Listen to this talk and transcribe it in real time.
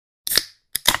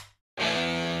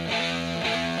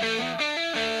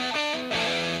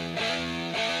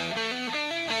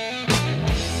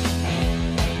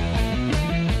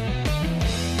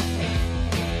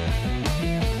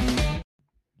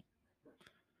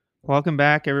Welcome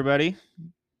back, everybody,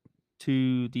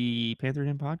 to the Panther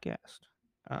Den podcast.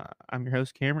 I'm your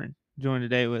host, Cameron, joined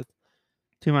today with,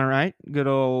 to my right, good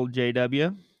old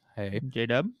JW. Hey.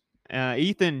 J-Dub.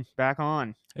 Ethan, back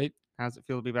on. Hey. How's it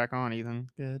feel to be back on, Ethan?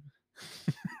 Good.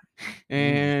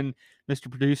 And Mr.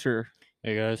 Producer,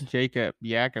 Hey, guys. Jacob,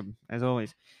 as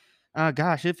always.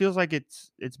 Gosh, it feels like it's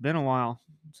been a while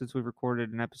since we've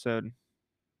recorded an episode.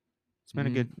 It's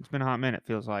been it's been a hot minute,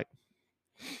 feels like.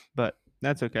 But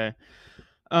that's okay.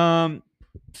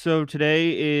 So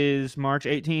today is March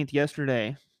 18th.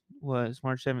 Yesterday was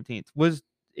March 17th.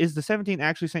 Is the 17th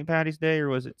actually St. Patty's Day, or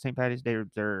was it St. Patty's Day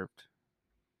observed?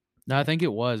 No, I think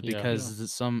it was Yeah.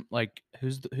 because some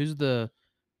who's the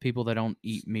people that don't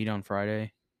eat meat on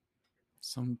Friday?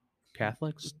 Some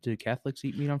Catholics? Do Catholics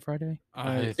eat meat on Friday?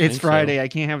 It's Friday. I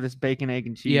can't have this bacon, egg,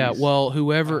 and cheese. Yeah, well,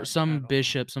 whoever, I some don't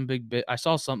bishop, I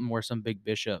saw something where some big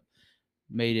bishop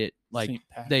made it like St.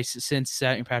 Pat. since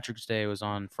St. Patrick's Day was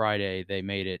on Friday, they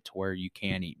made it to where you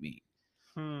can eat meat,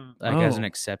 Hmm. as an Oh.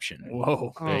 exception.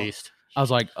 Whoa. Oh. Based. I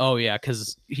was like, oh yeah,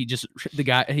 because he just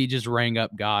rang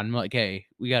up God. I'm like, hey,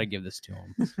 we got to give this to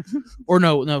him. Or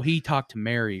no, he talked to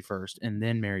Mary first, and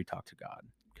then Mary talked to God,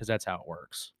 because that's how it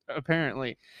works.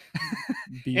 Apparently.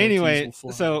 BLTs Anyway, will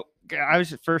fly. so I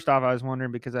was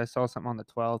wondering because I saw something on the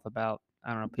 12th about,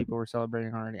 I don't know, people were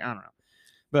celebrating already. I don't know.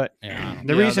 But Yeah,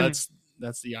 the reason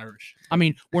that's the Irish. I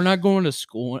mean, we're not going to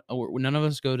school. None of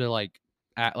us go to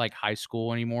at high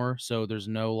school anymore, so there's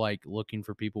no looking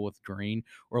for people with green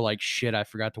or shit. I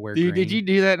forgot to wear Dude, green. did you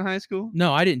do that in high school?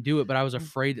 No, I didn't do it, but I was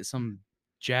afraid that some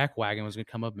jackwagon was gonna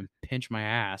come up and pinch my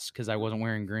ass because I wasn't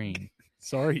wearing green.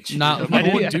 Sorry, Not- Jacob. I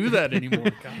didn't- won't do that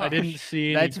anymore. I didn't see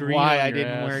any That's green why on I your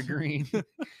didn't wear ass. green.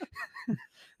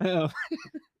 Oh.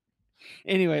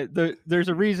 Anyway, there's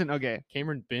a reason. Okay,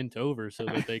 Cameron bent over so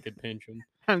that they could pinch him.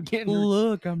 I'm getting.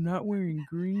 Look, I'm not wearing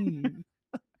green.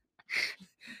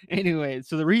 Anyway,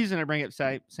 so the reason I bring up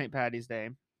St. Patty's Day,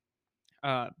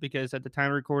 because at the time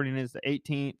of recording is the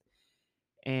 18th,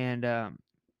 and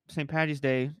St. Patty's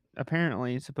Day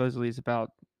supposedly is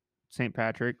about St.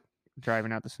 Patrick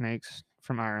driving out the snakes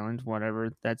from Ireland.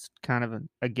 Whatever, that's kind of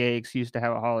a gay excuse to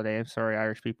have a holiday. I'm sorry,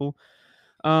 Irish people.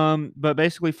 But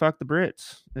basically, fuck the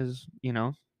Brits is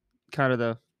kind of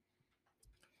the,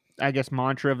 I guess,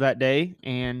 mantra of that day.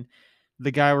 And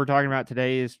the guy we're talking about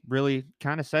today is really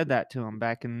kind of said that to him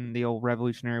back in the old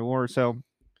Revolutionary War. So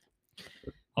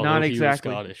Although not he was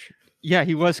exactly. Scottish. Yeah,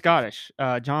 he was Scottish.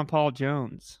 John Paul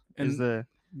Jones is And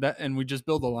the and we just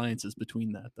build alliances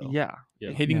between that though. yeah.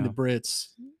 Yeah. Hating the Yeah. Brits,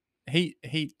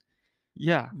 hate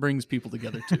Yeah. brings people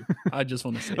together too. I just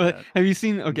want to say But that. have you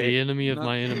seen? The Okay, enemy of Not-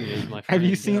 my enemy is my friend. have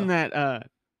you seen that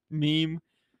meme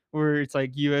where it's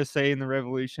like USA in the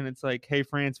Revolution? It's like, hey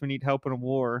France, we need help in a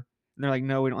war. And they're like,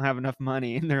 no, we don't have enough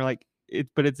money. And they're like,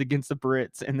 but it's against the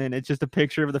Brits. And then it's just a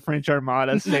picture of the French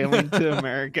Armada sailing to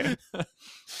America.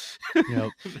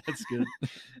 Yep. That's good.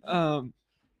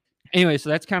 Anyway, so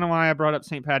that's kind of why I brought up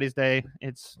St. Patty's Day.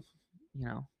 It's,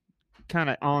 kind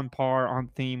of on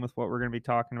theme with what we're going to be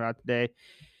talking about today.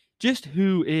 Just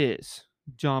who is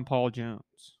John Paul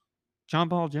Jones? John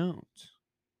Paul Jones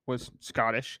was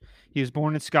Scottish. He was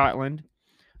born in Scotland.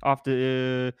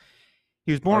 He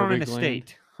was born on an Arbigland.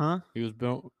 estate. Huh? He was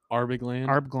built Arbigland.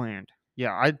 Arbgland.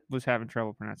 Yeah, I was having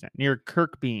trouble pronouncing that. Near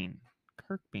Kirkbean.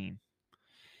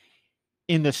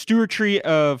 In the stewardship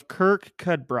of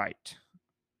Kirkcudbright.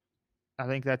 I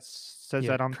think that's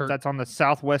on the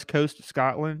southwest coast of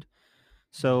Scotland.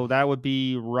 So that would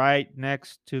be right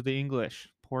next to the English.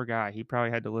 Poor guy. He probably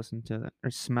had to listen to that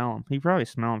or smell him. He probably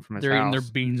smell him from his They're eating their house.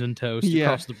 beans and toast Yeah.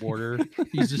 across the border.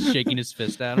 He's just shaking his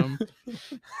fist at them.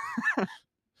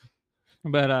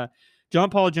 But John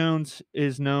Paul Jones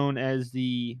is known as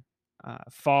the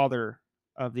father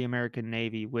of the American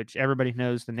Navy, which everybody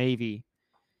knows the Navy,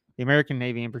 the American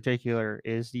Navy in particular,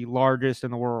 is the largest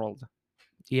in the world.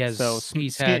 He has. So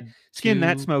He's had Skin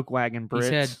that two- smoke wagon, Brits. He's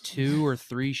had 2 or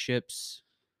 3 ships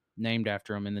named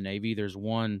after him in the Navy. There's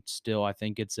one still. I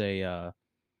think it's a.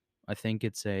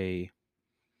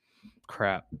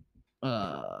 Crap.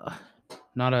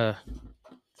 Not a.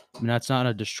 I mean, that's not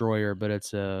a destroyer, but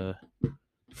it's a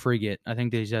frigate. I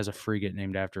think that he has a frigate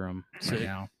named after him right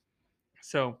now.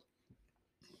 So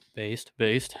Based.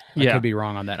 I could be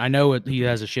wrong on that. I know he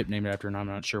has a ship named after him, and I'm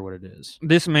not sure what it is.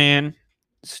 this man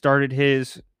started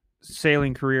his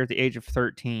sailing career at the age of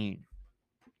 13.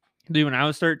 Dude, when I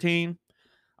was 13,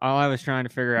 all I was trying to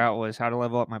figure out was how to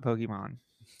level up my Pokemon.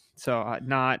 So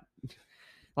not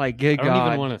like, good I don't God.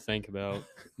 even want to think about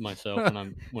myself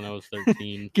when I was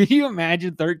 13. Can you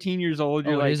imagine 13 years old?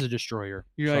 You're Oh, like, it is a destroyer.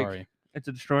 you're like, Sorry. It's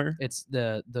a destroyer. It's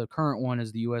the current one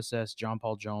is the USS John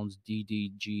Paul Jones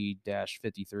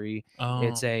DDG-53. Oh,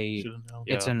 It's a should've known.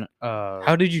 it's Yeah. an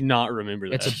How did you not remember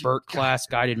that? it's a Burt class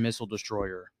guided missile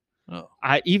destroyer. Oh,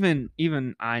 I even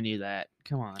I knew that.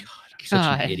 Come on. Such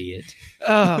God. an idiot.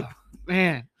 Oh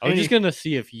man. I was just gonna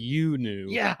see if you knew.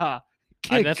 Yeah.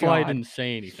 That's why I God. didn't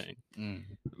say anything.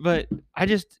 But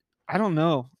I don't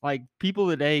know. Like people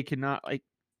today cannot like.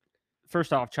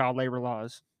 First off, child labor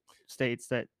laws states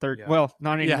that Yeah. well,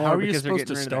 not anymore. yeah. How are you because they're supposed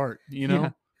to getting rid of that. start? You know, Yeah.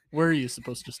 where are you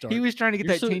supposed to start? He was trying to get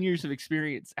You're that so- 10 years of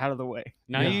experience out of the way.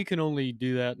 Now Yeah. you can only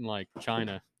do that in like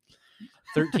China.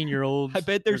 13-year-olds. I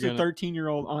bet there's are a gonna-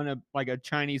 13-year-old on a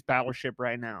Chinese battleship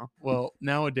right now. Well,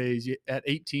 nowadays at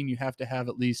 18 you have to have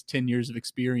at least 10 years of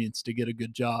experience to get a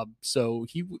good job. So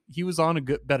he was on a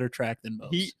better track than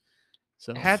most.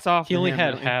 So Hats off. He to only him,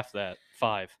 had really. half that,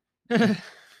 5.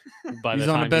 By he's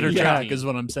the on time a better he was track, 18. is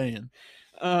what I'm saying.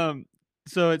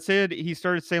 So it said he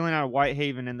started sailing out of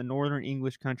Whitehaven in the northern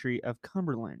English country of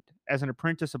Cumberland as an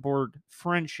apprentice aboard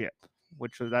Friendship,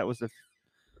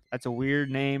 that's a weird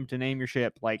name to name your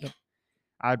ship. Like, Yep.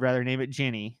 I'd rather name it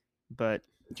Jenny, but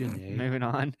moving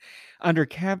on. Under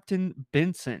Captain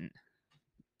Benson.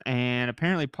 And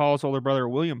apparently Paul's older brother,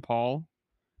 William Paul,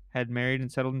 had married and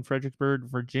settled in Fredericksburg,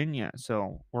 Virginia.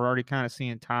 So we're already kind of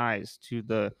seeing ties to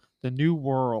the new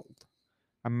world,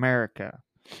 America.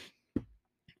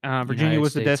 Virginia United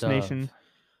was the States destination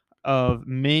of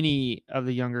many of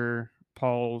the younger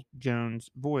Paul Jones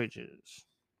voyages.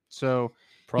 So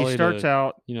Probably he starts to,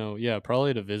 out,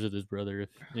 probably to visit his brother, if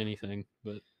anything.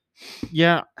 But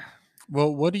yeah,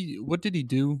 Well, what did he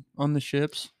do on the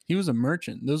ships? He was a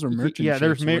merchant. Those were merchant yeah.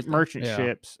 There's ships. weren't they? merchant Yeah.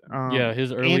 ships, yeah,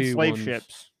 his early and slave ones,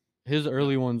 ships. His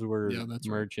early ones were Yeah, that's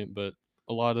right. merchant, but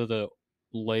a lot of the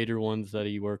later ones that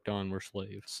he worked on were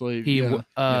slave. Slave. He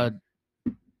yeah.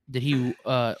 did he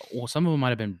well some of them might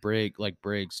have been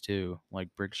brigs too, like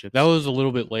brig ships. That was a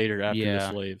little bit later after the Yeah.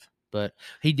 slave. But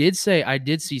he did say, I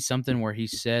did see something where he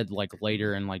said like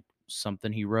later in like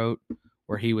something he wrote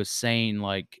where he was saying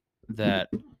like that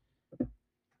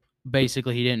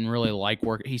basically he didn't really like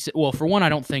work. He said, well, for one, I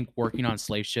don't think working on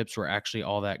slave ships were actually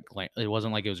all that it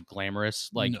wasn't like it was glamorous.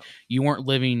 Like No. you weren't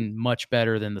living much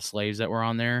better than the slaves that were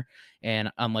on there, and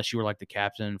unless you were like the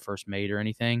captain, first mate or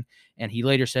anything. And he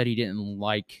later said he didn't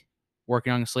like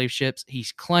working on slave ships. He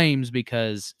claims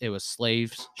because it was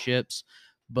slave ships,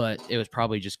 but it was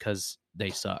probably just because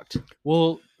they sucked.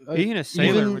 Well, Being a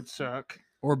sailor even would suck.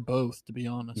 Or both, to be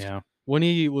honest. Yeah. when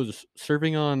he was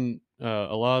serving on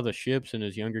a lot of the ships in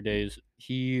his younger days,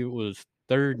 he was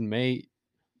third mate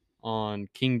on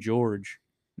King George,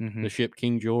 Mm-hmm. the ship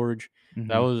King George.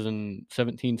 That was in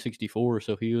 1764,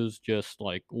 so he was just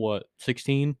like what,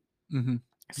 16? Mm-hmm.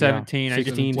 17. I guess.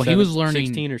 16, Well, he was learning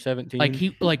 16 or 17.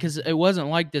 because it wasn't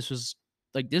like this was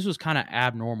kind of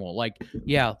abnormal. Like,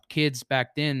 yeah, kids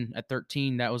back then at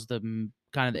 13, that was the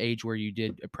kind of the age where you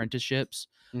did apprenticeships.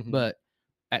 Mhm. But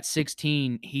at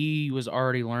 16, he was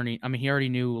already learning. I mean, he already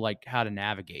knew like how to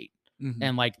navigate, Mm-hmm.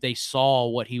 and like they saw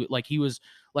what he was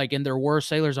like, and there were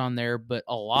sailors on there, but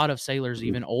a lot of sailors,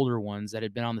 even older ones that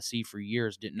had been on the sea for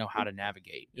years, didn't know how to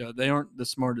navigate. Yeah, they aren't the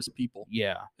smartest people.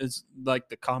 Yeah, It's like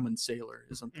the common sailor,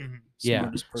 isn't the Mhm. Yeah.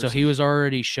 smartest so person. he was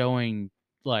already showing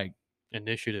like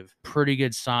Initiative. pretty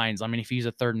good signs. I mean, if he's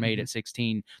a third mate Mhm. at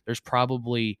 16, there's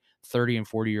probably 30 and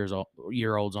 40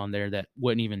 year olds on there that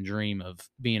wouldn't even dream of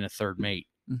being a third mate.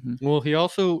 Mhm. Well, he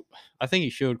also, I think he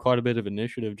showed quite a bit of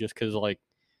initiative just because, like,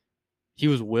 he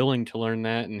was willing to learn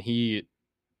that, and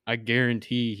I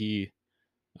guarantee he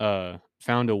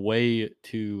found a way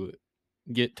to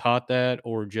get taught that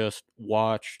or just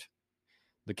watched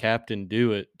the captain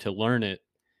do it to learn it,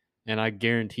 and I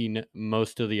guarantee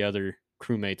most of the other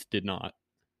crewmates did not.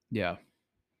 Yeah.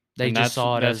 They And just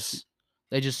saw it that's-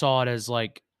 as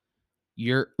like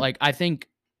you're like, I think,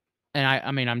 and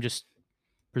I mean, I'm just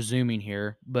presuming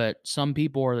here, but some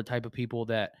people are the type of people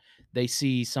that they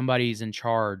see somebody's in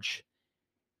charge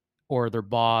or their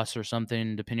boss or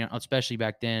something, depending on, especially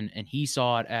back then, and he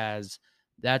saw it as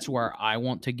that's where I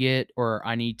want to get, or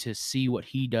I need to see what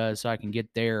he does so I can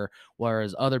get there.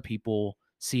 Whereas other people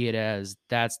see it as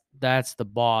that's the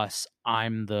boss.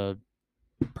 I'm the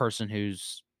person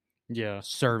who's Yeah.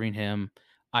 serving him.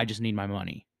 I just need my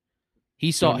money.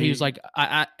 He So saw. He was he- like,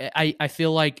 I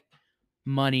feel like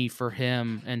money for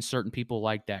him and certain people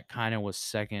like that kind of was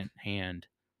second hand.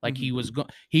 Like he was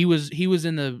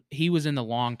in the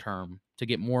long term to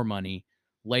get more money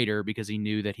later because he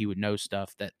knew that he would know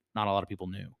stuff that not a lot of people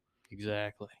knew.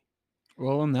 Exactly.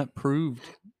 Well, and that proved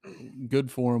good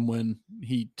for him when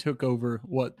he took over.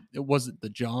 What was it, the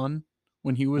John,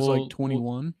 when he was Well, like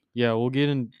 21? Yeah, we'll get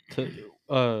into.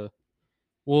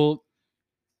 Well,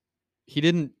 he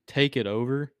didn't take it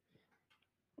over.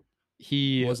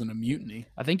 It wasn't a mutiny.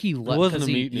 I think he It left. wasn't 'cause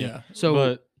a he- mutiny. Yeah. So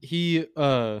But he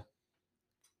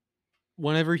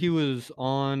whenever he was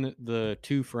on the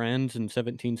Two Friends in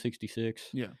 1766,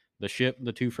 Yeah. the ship,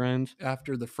 the Two Friends,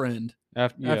 After the friend.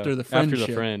 after After the after the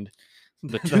friendship. friend, the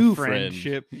The two friend,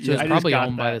 friendship. So it's Yeah. I just probably got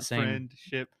owned by that, the same-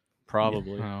 friendship.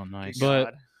 probably. oh, nice. But-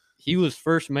 God. He was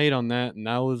first mate on that, and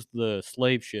that was the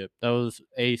slave ship. That was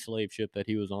a slave ship that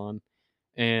he was on,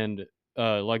 and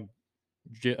like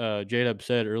J-Dub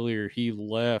said earlier, he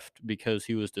left because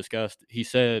he was disgusted. He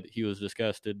said he was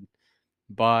disgusted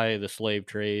by the slave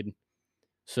trade,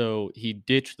 so he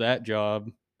ditched that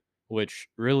job, which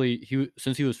really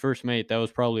since he was first mate, that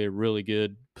was probably a really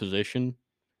good position.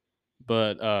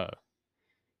 But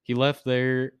he left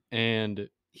there, and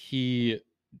he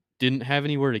didn't have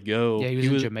anywhere to go. yeah, he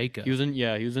was in Jamaica. He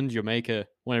was in Jamaica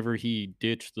whenever he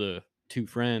ditched the Two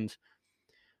Friends,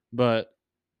 but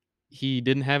he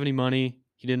didn't have any money.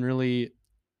 He didn't really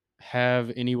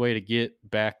have any way to get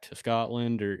back to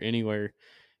Scotland or anywhere,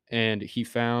 and he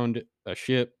found a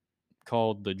ship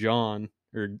called John,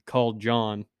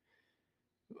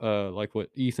 like what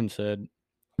Ethan said,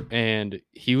 and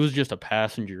he was just a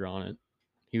passenger on it.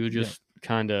 He was just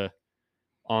kind of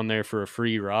on there for a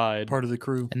free ride. Part of the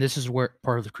crew. and this is where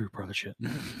part of the crew, part of the ship.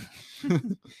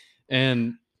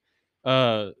 And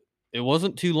it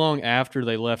wasn't too long after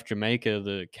they left Jamaica,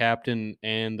 the captain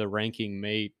and the ranking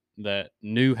mate that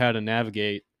knew how to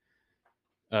navigate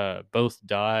both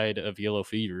died of yellow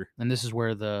fever. And this is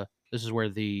where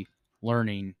the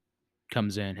learning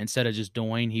comes in. Instead of just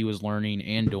doing, he was learning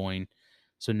and doing.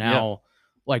 So now,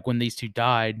 like when these two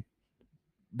died,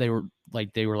 they were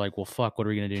like, well, fuck, what are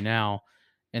we gonna do now?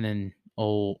 And then,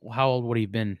 how old would he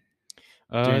have been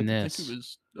doing I think this? it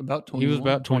was about 21. He was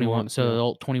about 21. 21. So yeah. the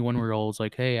old 21-year-old's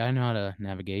like, hey, I know how to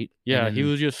navigate. Yeah, And he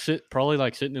then- was just probably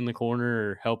like sitting in the corner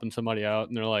or helping somebody out,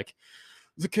 and they're like,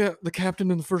 the captain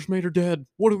and the first mate are dead.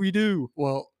 What do we do?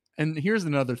 Well, and here's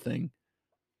another thing.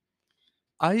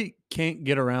 I can't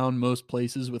get around most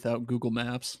places without Google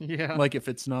Maps. Yeah. Like if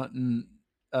it's not in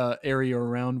area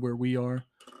around where we are.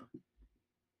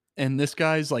 And this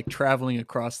guy's like traveling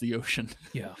across the ocean.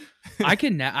 Yeah, I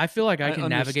can. I feel like I I can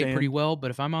navigate pretty understand. well,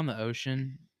 but if I'm on the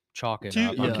ocean, chalk it To,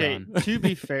 up. I'm okay, done. to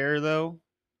be fair though,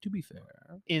 To be fair,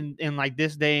 in like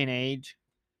this day and age,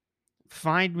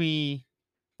 find me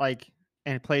like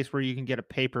in a place where you can get a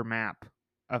paper map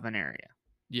of an area.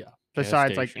 Yeah.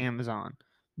 Besides like station. Amazon.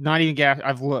 Not even gas.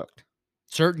 I've looked.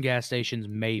 certain gas stations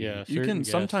maybe. Yeah. You certain can gas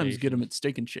sometimes get them stations. at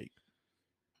Steak and Shake.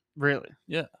 Really?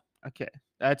 Yeah. Okay.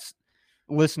 That's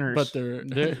listeners. But they're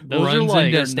Those are Runs like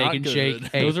into they're Steak not and good. Shake.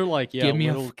 Hey, those are like give me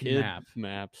a little fucking kid map.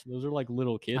 maps. Those are like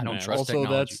little kid I don't maps. trust also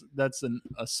technology. that's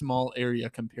a small area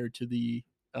compared to the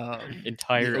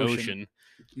Entire the ocean.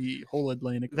 the whole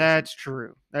Atlantic Ocean. That's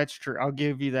true. That's true. I'll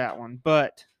give you that one.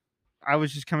 But I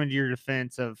was just coming to your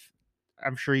defense of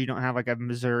I'm sure you don't have like a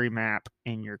Missouri map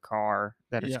in your car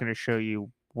that is Yeah. going to show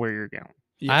you where you're going.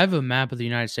 Yeah. I have a map of the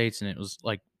United States, and it was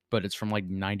like, but it's from like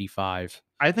 '95.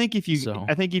 I think if you So-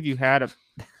 I think if you had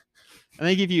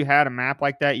a map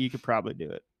like that, you could probably do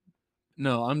it.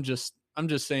 No, I'm just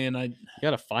saying You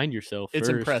gotta find yourself. it's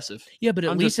first. impressive. Yeah, but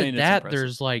at I'm just least saying at it's that, impressive.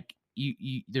 there's like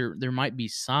there might be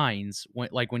signs when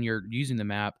like when you're using the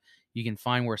map, you can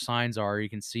find where signs are. You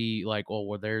can see like, oh,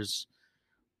 well, there's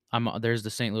the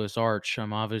St. Louis Arch.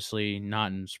 I'm obviously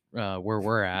not in where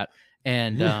we're at,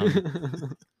 and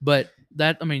but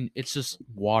that I mean, it's just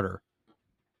water.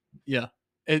 Yeah.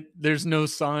 There's no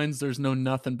signs, there's no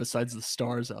nothing besides the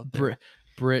stars out there.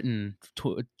 Britain,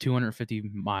 250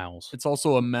 miles. It's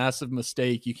also a massive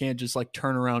mistake. You can't just like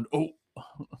turn around. Oh,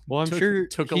 Well, I'm sure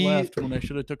took a he- left when I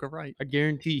should have took a right. I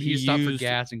guarantee You he stop for used.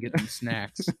 gas and get some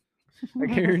snacks. I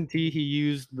guarantee he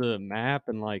used the map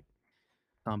and like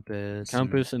Compass.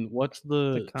 and what's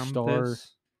The the star?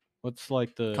 compass. What's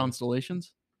like the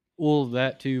Constellations? well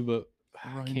that too, but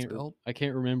Orion's Belt? I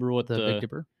can't remember what The the, Big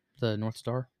Dipper, the North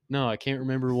Star. no, I can't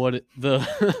remember what the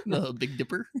The Big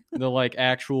Dipper. the like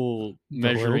actual The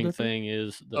Little measuring Dipper? thing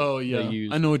is. Oh they yeah,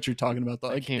 use. I know what you're talking about.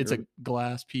 I can't It's a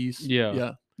glass piece. Yeah.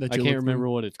 yeah. That I you can't look remember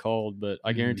through. what it's called, but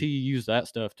I Mhm. guarantee you use that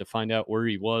stuff to find out where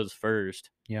he was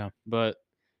first. Yeah. But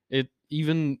it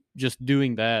even just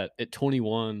doing that at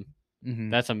 21,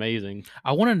 Mm-hmm. that's amazing.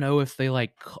 I want to know if they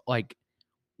like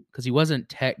because he wasn't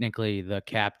technically the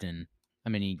captain. I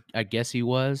mean, I guess he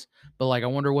was, but like I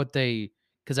wonder what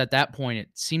because at that point it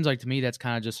seems like to me that's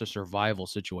kind of just a survival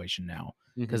situation now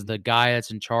because Mhm. the guy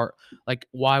that's in charge, like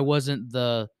why wasn't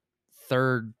the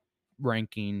third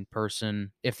ranking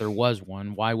person, if there was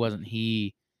one, why wasn't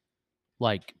he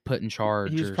like put in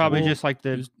charge? He was or probably something? just like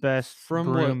the was- best from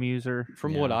broom what- user.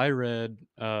 From what Yeah. I read,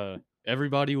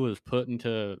 everybody was put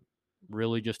into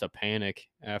really just a panic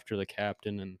after the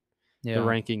captain and Yeah. the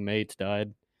ranking mates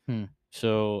died. Hmm.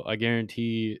 So I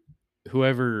guarantee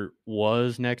whoever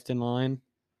was next in line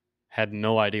had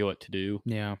no idea what to do.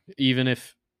 Yeah. Even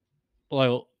if,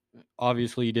 well,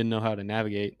 obviously he didn't know how to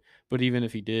navigate, but even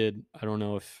if he did, I don't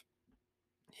know if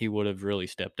he would have really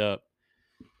stepped up.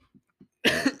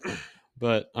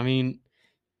 But I mean,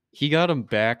 he got him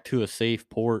back to a safe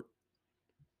port.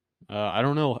 I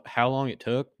don't know how long it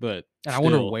took, but And I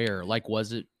wonder still, where. Like,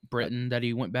 was it Britain that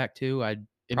he went back to? it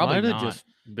probably might have not. just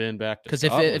been back to Because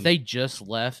Scotland. if they just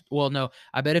left, well, no,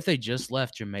 I bet if they just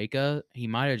left Jamaica, he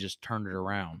might have just turned it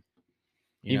around.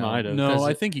 He might have. No, 'Cause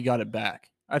I it- think he got it back.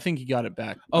 I think he got it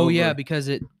back. Oh yeah, over- because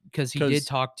he 'cause- did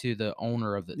talk to the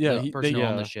owner of the, Yeah, the person who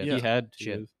owned the yeah, ship. yeah. he had to.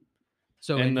 Ship. have.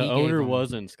 So and the he gave owner him-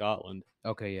 was in Scotland.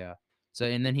 okay, yeah. So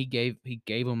and then he gave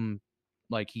him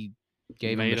like he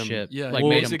gave him Made the him- ship, Yeah, like he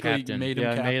made him basically captain. made him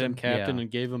Yeah, captain. made him captain Yeah.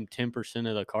 and gave him 10%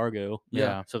 of the cargo.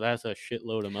 Yeah. So that's a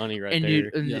shitload of money right and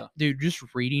there. dude, just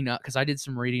reading up because I did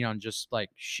some reading on just like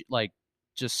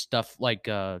just stuff like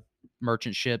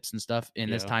merchant ships and stuff in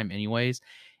this Yeah. time, anyways.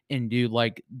 And dude,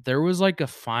 like there was like a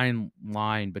fine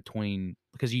line between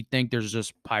because you think there's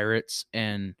just pirates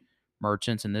and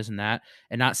merchants and this and that,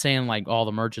 and not saying like all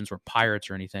the merchants were pirates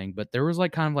or anything, but there was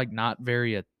like kind of like not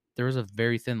very there was a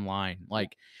very thin line,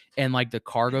 like and like the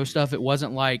cargo stuff. It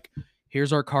wasn't like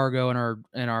here's our cargo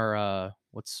and our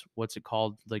what's it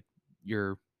called, like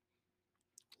your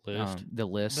List. the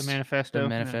list, The manifesto. the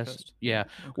manifest, yeah,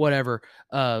 whatever.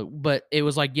 But it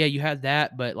was like, yeah, you had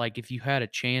that, but like if you had a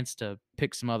chance to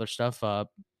pick some other stuff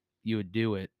up, you would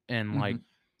do it. And like,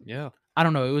 Yeah. I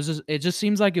don't know, it just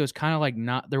seems like it was kind of like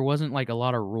there wasn't like a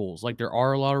lot of rules. Like there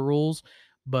are a lot of rules,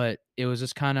 but it was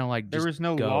just kind of like There just was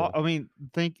no go. law. I mean,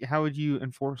 how would you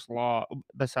enforce law?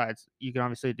 Besides, you can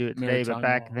obviously do it today, but Maritime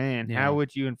back law. then, Yeah. how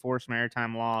would you enforce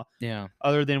maritime law Yeah,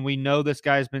 other than we know this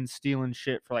guy's been stealing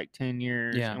shit for like 10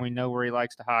 years Yeah. and we know where he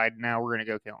likes to hide? Now we're going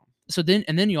to go kill him. so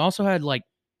then you also had like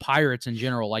pirates in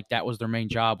general, like that was their main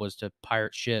job, was to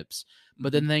pirate ships.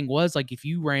 But then the thing was, like, if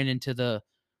you ran into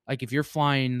like if you're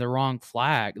flying the wrong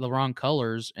flag, the wrong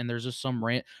colors, and there's just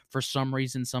for some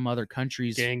reason some other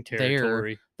countries Gang there,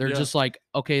 territory. they're Yeah. just like,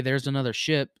 okay, there's another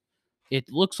ship. It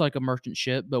looks like a merchant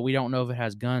ship, but we don't know if it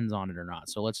has guns on it or not.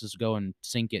 So let's just go and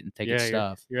sink it and take its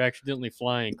stuff. You're accidentally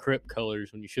flying Crip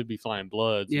colors when you should be flying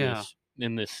Bloods Yeah.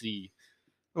 in this sea.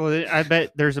 Well, I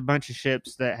bet there's a bunch of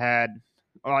ships that had,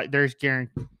 there's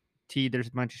guaranteed there's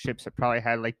a bunch of ships that probably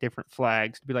had like different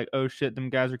flags to be like, oh shit, them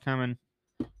guys are coming.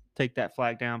 Take that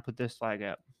flag down, put this flag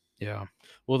up. Yeah.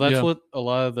 Well, that's Yeah. what a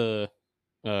lot of the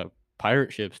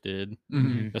pirate ships did,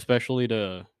 Mhm. especially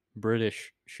the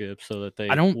British ships, so that they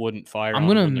I don't- wouldn't fire I'm on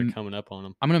them gonna when they're m- coming up on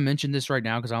them. I'm gonna mention this right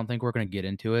now because I don't think we're gonna get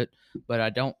into it.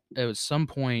 But it was some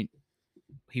point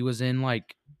he was in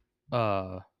like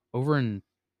over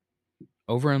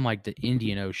in like the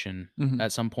Indian Ocean Mhm.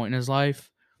 at some point in his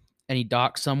life, and he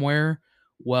docked somewhere.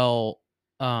 Well,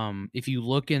 if you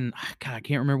look in, God, I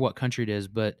can't remember what country it is,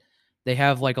 but they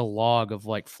have like a log of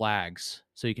like flags,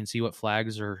 so you can see what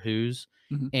flags are whose.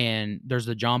 Mhm. And there's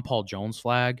the John Paul Jones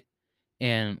flag,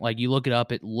 and like you look it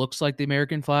up, it looks like the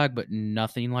American flag, but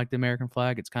nothing like the American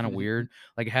flag. It's kind of Mhm. weird.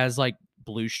 Like it has like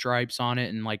blue stripes on it,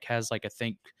 and like has like I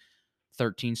think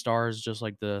 13 stars, just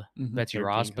like the Mhm. Betsy 13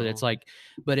 Ross. But it's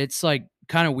columns. like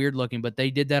kind of weird looking. But they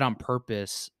did that on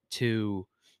purpose to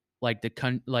like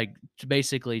to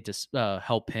basically to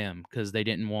help him, because they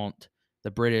didn't want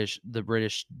the British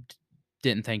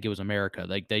didn't think it was America.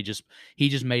 Like he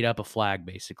just made up a flag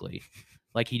basically.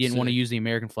 Like he didn't want to Sick. use the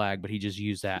American flag, but he just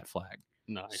used that flag.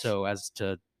 Nice. So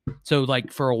so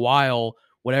like for a while,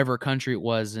 whatever country it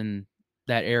was in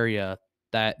that area,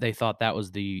 that they thought that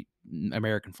was the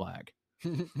American flag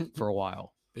for a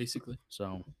while. Basically.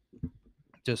 So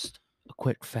just a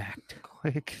quick fact.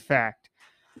 Quick fact.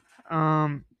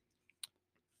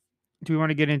 Do we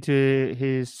want to get into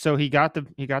his? So he got the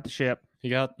ship. he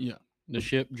got Yeah. the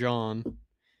ship John,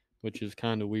 which is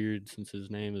kind of weird since his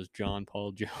name is John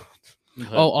Paul Jones.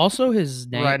 But Oh, also his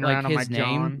name, Riding like around on my his name,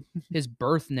 John. his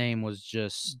birth name was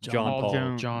just John Paul.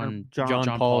 Jones. John- or John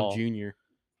Paul Paul. Jr.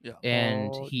 Yeah. and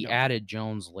Paul he Jones. added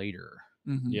Jones later.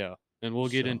 Mhm. Yeah, and we'll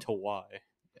get So- into why.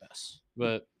 Yes.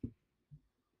 But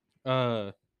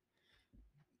I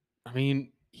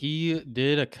mean, he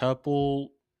did a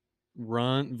couple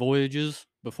voyages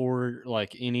before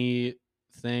like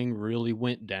anything really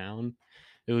went down.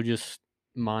 It was just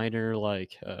minor,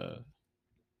 like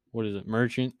what is it,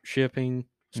 merchant shipping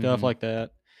stuff Mhm. like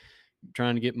that.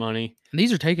 trying to get money. And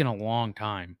these are taking a long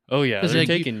time. Oh yeah, 'Cause, they're like,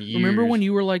 you- taking years. Remember when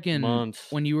you were like in months.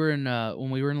 when you were in when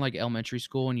we were in like elementary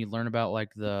school and you learn about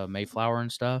like the Mayflower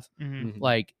and stuff? Mhm. Mhm.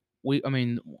 Like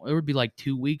it would be like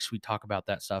 2 weeks we talk about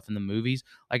that stuff in the movies.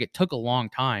 Like it took a long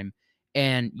time.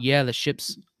 And yeah, the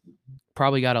ships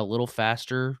probably got a little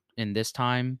faster in this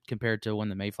time compared to when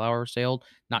the Mayflower sailed.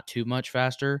 Not too much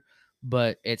faster,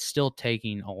 but it's still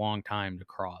taking a long time to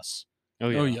cross. Oh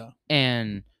yeah. Oh yeah.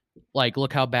 And like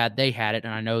look how bad they had it.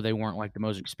 And I know they weren't like the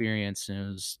most experienced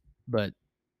but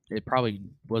it probably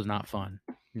was not fun.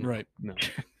 No, Right. No.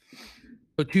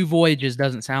 So 2 voyages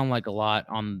doesn't sound like a lot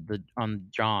on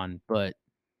John, but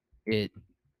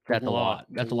that's a lot.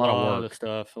 That's a lot of work.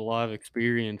 stuff, a lot of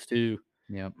experience too.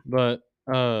 Yep. But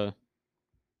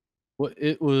what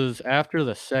it was after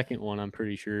the second one, I'm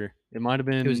pretty sure. It might have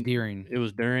been It was during. It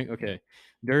was during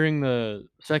during the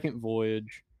second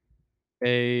voyage,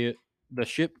 the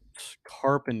ship's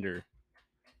carpenter,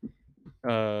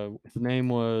 his name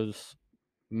was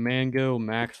Mango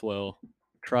Maxwell,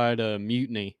 tried a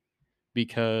mutiny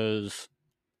because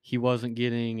he wasn't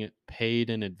getting paid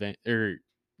in advance, or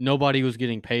nobody was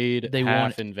getting paid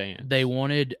half in advance. They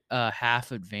wanted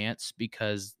half advance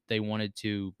because they wanted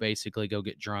to basically go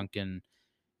get drunk and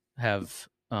have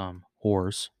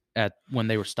whores at when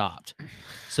they were stopped.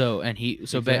 So and he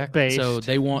so Exactly. so Based.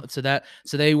 they want so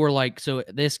they were like, so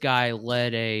this guy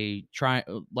led a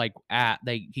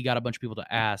he got a bunch of people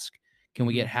to ask, can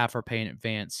we get half our pay in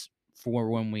advance for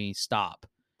when we stop?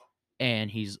 And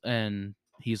he's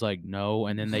like, no.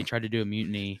 And then they tried to do a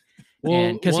mutiny.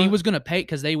 Well, because he was gonna pay,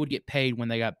 because they would get paid when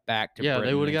they got back to Britain.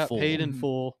 they would have got full. paid in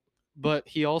full, but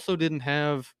he also didn't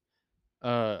have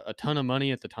a ton of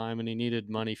money at the time, and he needed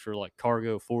money for like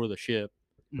cargo for the ship.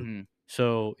 Mhm.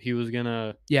 So he was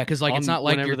gonna because like it's not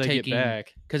like whenever you're they taking get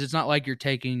back. because it's not like you're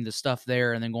taking the stuff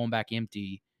there and then going back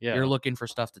empty. Yeah, You're looking for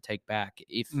stuff to take back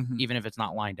Mhm. even if it's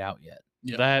not lined out yet.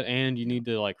 Yeah. that, and you need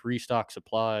to like restock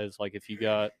supplies. Like if you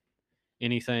got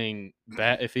anything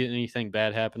bad, if anything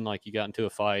bad happened, like you got into a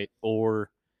fight or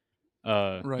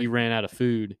Right. you ran out of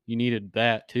food, you needed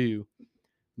that too.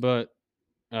 But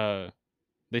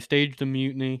they staged a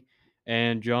mutiny,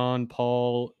 and John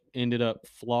Paul ended up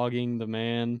flogging the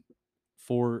man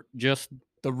for just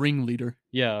The ringleader.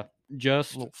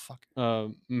 just fuck.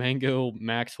 Mango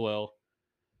Maxwell.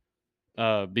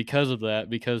 Because of that,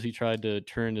 because he tried to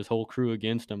turn his whole crew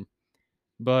against him.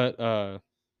 But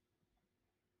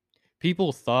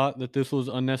people thought that this was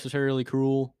unnecessarily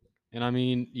cruel, and I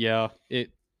mean, yeah,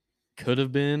 it could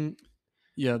have been.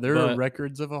 Yeah, there are But-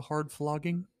 records of a hard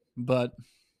flogging, but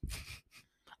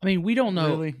I mean, we don't know.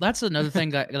 Really? That's another thing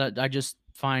that I just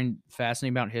find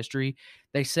fascinating about history.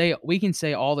 They say we can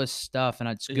say all this stuff, and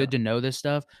it's good to know this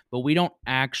stuff, but we don't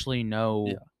actually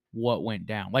know what went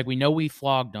down. Like we know we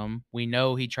flogged him. We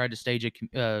know he tried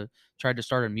to tried to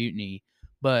start a mutiny,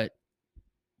 but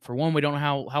for one, we don't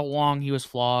know how long he was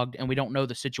flogged, and we don't know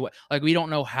the situation. Like we don't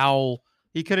know how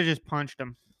He could have just punched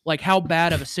him. like how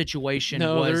bad of a situation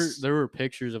No, was. there were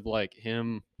pictures of like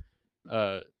him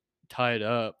tied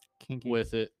up Kinky.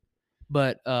 with it,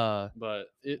 but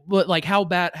like how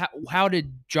bad? How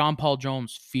did John Paul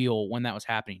Jones feel when that was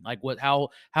happening? Like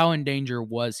how in danger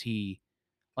was he?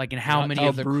 Like, and how Not many how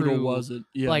of the brutal crew was it?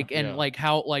 Yeah. Like, and Yeah. like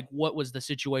how, like what was the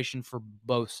situation for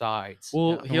both sides?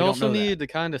 well, And he we don't also know that. needed to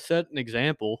kind of set an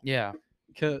example. Yeah,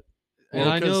 And Well,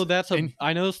 I know 'cause-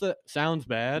 I know that sounds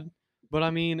bad, but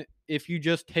I mean, if you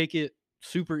just take it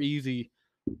super easy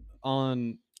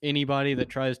on anybody that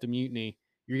tries to mutiny,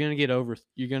 you're gonna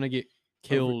get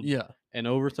killed Yeah. and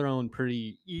overthrown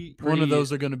pretty. One of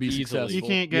those are going to be easily. successful. You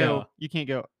can't Yeah. go. You can't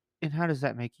go. And how does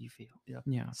that make you feel?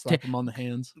 yeah. Slap him on the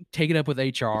hands. Take it up with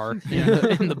HR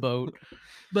in the boat.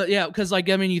 But yeah, because like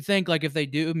I mean, you think like if they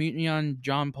do a mutiny on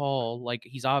John Paul, like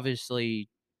he's obviously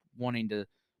wanting to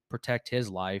protect his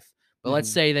life. But let's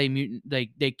say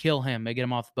they kill him, they get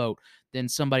him off the boat. Then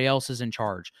somebody else is in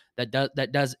charge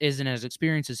that isn't as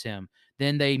experienced as him.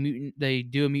 Then they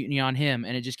do a mutiny on him,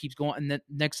 and it just keeps going. And the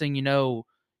next thing you know,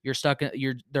 you're stuck.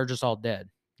 They're just all dead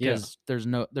because there's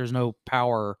no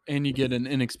power. And you get an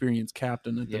inexperienced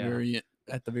captain at the Yeah.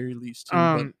 very least. Too,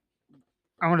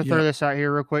 I want to throw Yeah. this out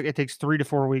here real quick. It takes 3 to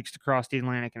 4 weeks to cross the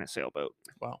Atlantic in a sailboat.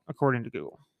 Wow. According to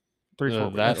Google, 3 to 4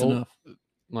 weeks. That that's old, enough.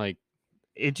 like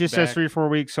It just says back- 3 to 4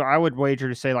 weeks, so I would wager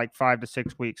to say like 5 to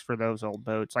 6 weeks for those old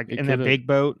boats. Like It in the could've- big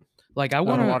boat, Like I with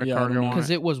want a to lot of yeah, I don't cargo know. on because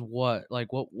it. it was what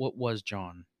was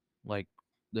John like?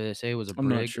 Did they say it was a I'm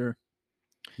brig? not sure.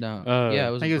 No, Uh, yeah, it I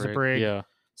was. think it was a brig. yeah,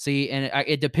 See, and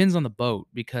it depends on the boat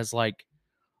because like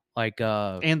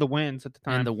And the winds at the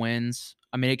time. and the winds.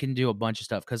 I mean, it can do a bunch of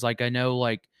stuff because like I know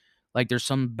like there's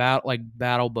some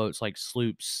battle boats like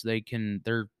sloops.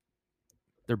 They're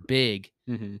they're big,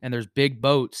 Mm-hmm. and there's big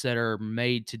boats that are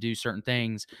made to do certain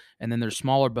things, and then there's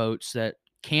smaller boats that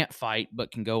can't fight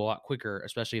but can go a lot quicker,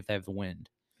 especially if they have the wind.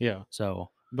 Yeah.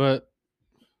 So But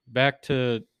back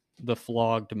to the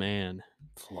flogged man.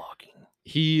 flogging.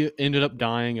 He ended up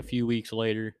dying a few weeks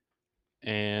later,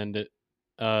 and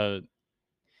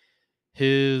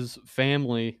his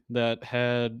family that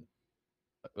had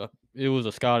it was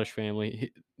a Scottish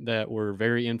family that were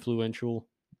very influential.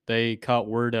 They caught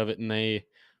word of it and they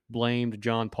blamed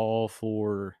John Paul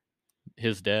for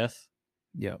his death.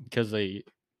 Yeah. Because they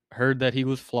heard that he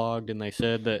was flogged, and they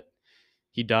said that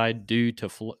he died due to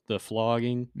the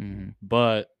flogging,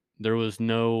 but there was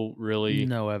no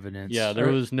evidence. Yeah, there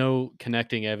was no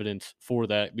connecting evidence for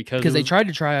that because they tried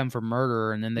to try him for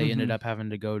murder, and then they ended up having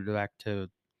to go back to,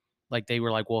 like, they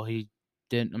were like, well, he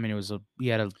didn't. I mean, he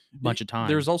had a bunch of time.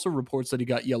 There's also reports that he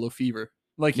got yellow fever,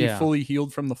 like he fully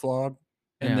healed from the flog,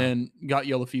 and then got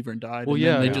yellow fever and died. Well, and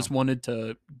yeah, then they just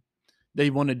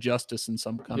wanted justice in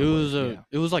some kind of way.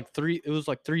 It was like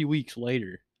 3 weeks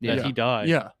later that he died.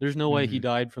 Yeah. There's no way he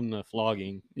died from the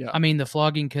flogging. Yeah. I mean, the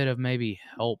flogging could have maybe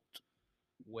helped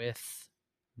with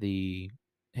him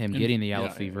getting the yellow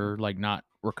fever, like not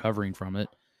recovering from it.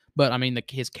 But I mean,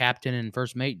 his captain and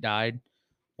first mate died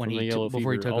when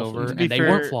before he took over, and they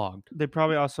weren't flogged. They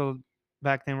probably also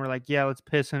back then were like, yeah, let's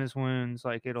piss in his wounds,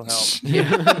 like it'll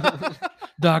help.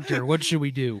 Doctor, what should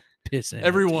we do? Piss in it.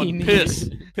 Everyone,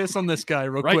 piss on this guy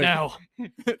real right quick now.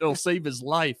 It'll save his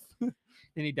life.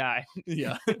 Then he died.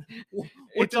 Yeah.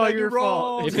 It's all your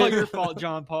fault. It's all your fault,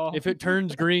 John Paul. If it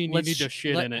turns green, you need to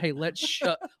shit in it. Hey, let's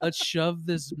shove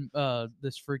this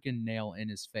freaking nail in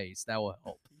his face. That will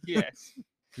help. Yes.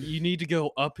 You need to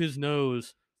go up his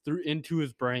nose through into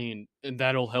his brain, and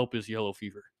that'll help his yellow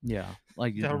fever. Yeah,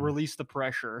 like that'll release the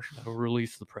pressure. That'll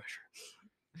release the pressure.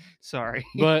 Sorry,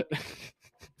 but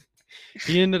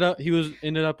he ended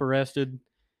up arrested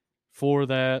for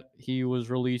that. He was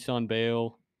released on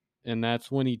bail, and that's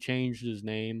when he changed his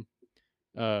name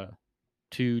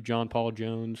to John Paul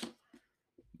Jones.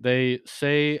 They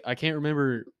say, I can't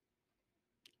remember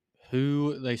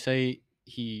who they say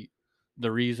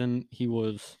the reason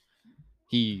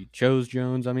he chose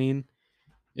Jones. I mean,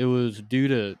 it was due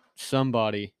to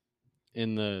somebody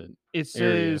in the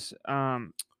area. Says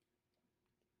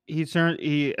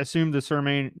he assumed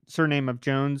the surname of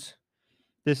Jones.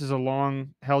 This is a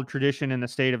long-held tradition in the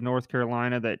state of North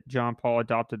Carolina that John Paul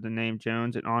adopted the name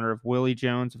Jones in honor of Willie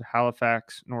Jones of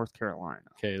Halifax, North Carolina.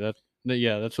 Okay,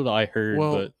 that's what I heard,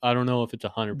 but I don't know if it's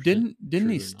 100%. Didn't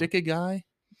he stick a guy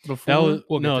before?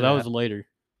 That was later.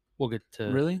 We'll get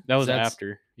to really. That was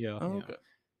after. Yeah. Oh, okay.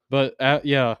 But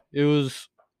it was.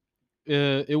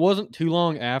 It wasn't too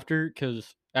long after,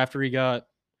 because after he got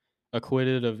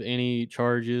acquitted of any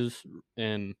charges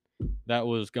and that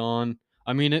was gone.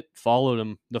 I mean, it followed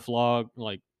him. The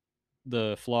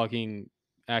flogging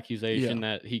accusation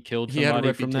that he killed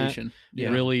somebody from that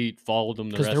really followed him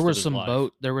the rest of his life.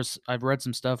 Because there was some I've read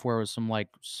some stuff where it was some like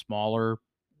smaller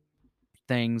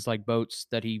things like boats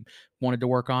that he wanted to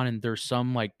work on, and there's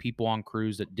some like people on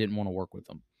crews that didn't want to work with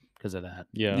him because of that.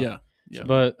 Yeah.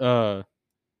 But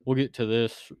we'll get to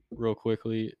this real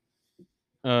quickly.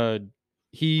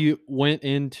 He went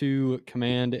in to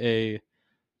command a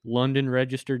London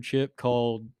registered ship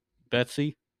called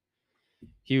Betsy.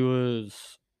 It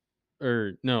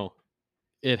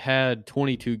had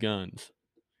 22 guns.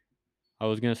 I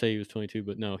was going to say he was 22,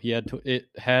 but no, it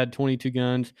had 22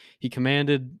 guns. He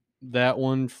commanded that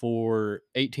one for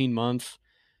 18 months.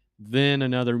 Then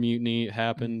another mutiny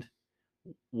happened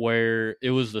where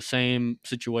it was the same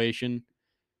situation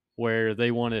where they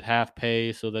wanted half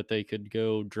pay so that they could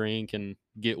go drink and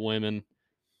get women.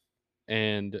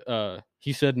 And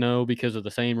he said no because of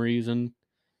the same reason.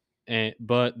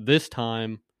 But this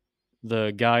time,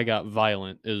 the guy got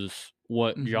violent, is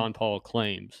what John Paul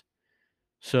claims.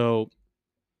 So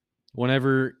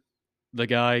whenever the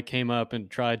guy came up and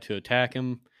tried to attack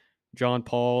him, John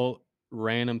Paul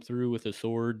ran him through with a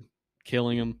sword,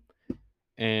 killing him.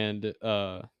 And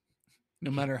no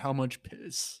matter how much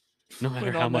piss. No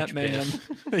matter how much man,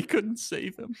 they couldn't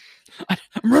save him.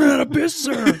 I'm running out of piss,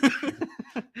 sir.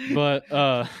 But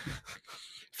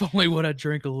if only would I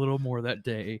drink a little more that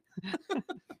day.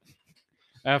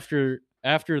 After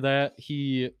that,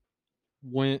 he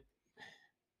went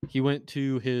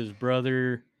to his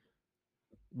brother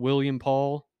William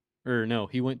Paul, or no,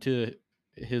 he went to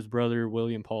his brother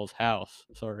William Paul's house.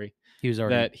 Sorry, he was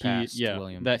already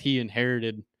William. That he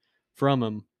inherited from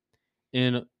him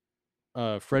in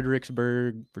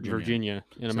Fredericksburg, Virginia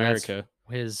in America.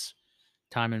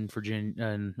 time in Virginia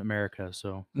in America.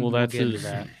 So Well, we'll that's get into his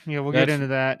that. Yeah, we'll get That's into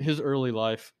that. his early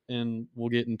life, and we'll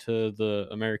get into the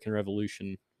American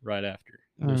Revolution right after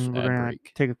this We're ad gonna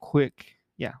break. take a quick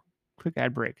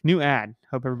ad break. New ad.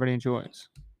 Hope everybody enjoys.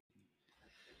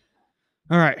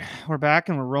 All right, we're back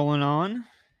and we're rolling on.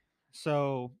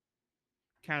 So,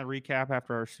 kind of recap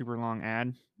after our super long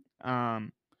ad.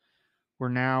 We're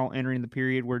now entering the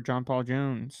period where John Paul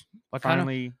Jones I kind of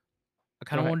finally. I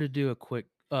kind of ahead. wanted to do a quick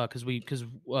because he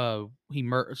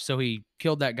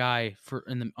killed that guy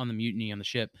on the mutiny on the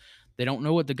ship. They don't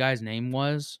know what the guy's name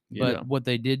was, but Yeah. what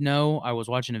they did know, I was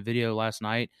watching a video last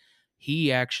night.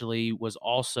 He actually was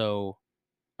also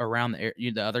around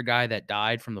the other guy that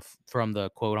died from the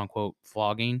quote unquote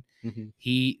flogging.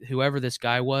 Mhm. Whoever this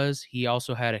guy was, he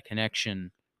also had a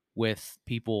connection with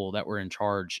people that were in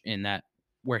charge in that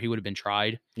where he would have been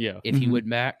tried Yeah. if he Mhm. went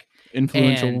back.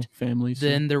 Influential And families.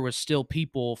 then there was still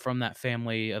people from that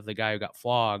family of the guy who got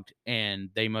flogged,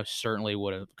 and they most certainly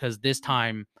would have, because this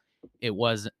time it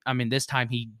was. I mean, this time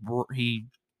he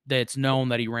it's known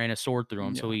that he ran a sword through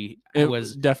him, so he it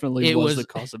was definitely it was the was-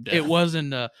 cause of death. It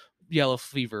wasn't a yellow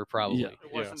fever, probably. It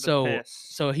wasn't the So piss.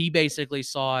 so he basically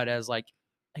saw it as like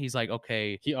he's like,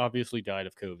 okay, He obviously died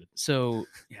of COVID. so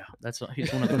yeah,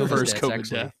 he's one of The the first deaths, COVID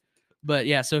actually. death. But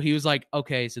yeah, so he was like,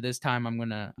 okay, so this time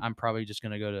I'm probably just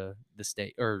gonna go to the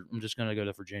state, or I'm just gonna go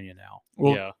to Virginia now.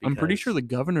 Well, Yeah, I'm pretty sure because-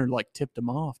 the governor like tipped him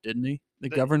off, didn't he? The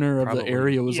The- governor of Probably. the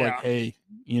area was like, Yeah. "Hey,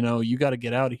 you got to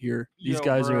get out of here. These Yo,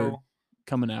 guys are bro,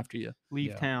 coming after you." leave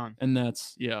Yeah. town. And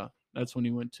that's when he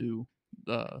went to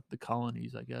the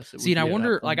colonies, I guess. See, and I at that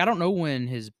wonder, point. like, I don't know when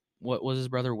what was his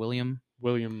brother William.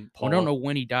 William Paul. I don't know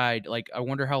when he died. Like, I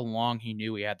wonder how long he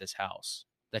knew he had this house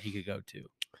that he could go to.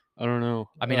 I don't know.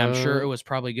 I mean, I'm sure it was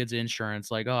probably good insurance.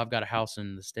 Like, oh, I've got a house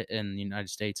in the United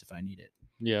States if I need it.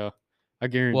 Yeah, I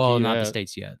guarantee. Well, not the that.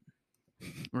 states yet.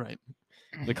 Right.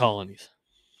 The colonies.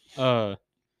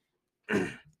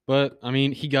 But I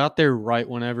mean, he got there right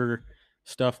whenever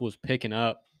stuff was picking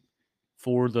up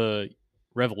for the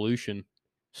revolution,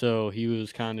 so he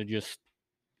was kind of just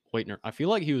waiting. I feel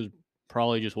like he was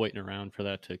probably just waiting around for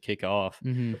that to kick off,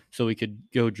 Mm-hmm. so he could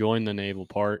go join the naval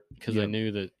part because they Yep.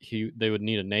 knew that they would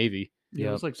need a navy. Yeah,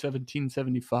 it was like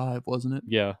 1775, wasn't it?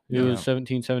 Yeah, it Yeah. was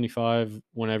 1775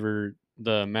 whenever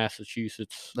the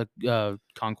Massachusetts. The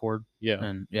Concord. Yeah,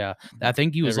 And yeah, I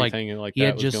think he was like, everything like he that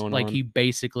had was just going like on. he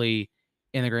basically,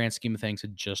 in the grand scheme of things,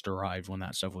 had just arrived when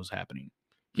that stuff was happening.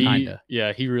 He Kinda.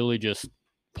 really just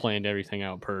planned everything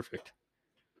out perfect.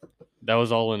 That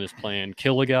was all in his plan.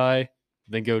 Kill a guy,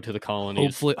 then go to the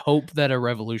colonies. Hope that a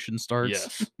revolution starts.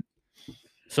 Yes.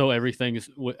 So everything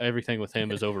with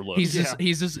him is overlooked.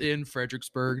 He's just in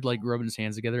Fredericksburg, like rubbing his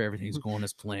hands together. Everything's going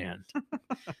as planned.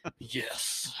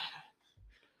 yes.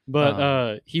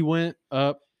 But he went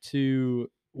up to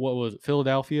what was it,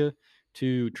 Philadelphia,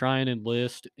 to try and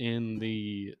enlist in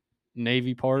the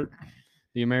Navy part,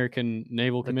 the American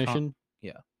Naval Commission.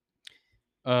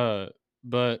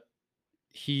 But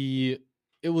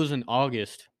it was in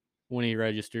August when he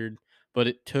registered, but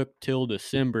it took till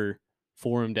December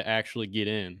for him to actually get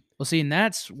in. Well, see, and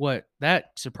that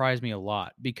surprised me a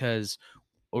lot, because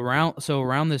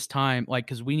around this time, like,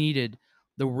 because we needed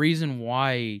the reason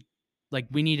why, like,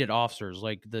 we needed officers,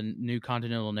 like the new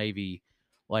Continental Navy,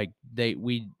 like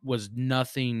was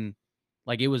nothing,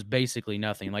 like it was basically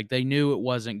nothing. Like they knew it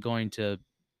wasn't going to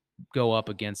go up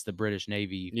against the British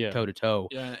Navy Yeah. toe to toe.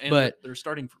 Yeah, and But they're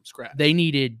starting from scratch. They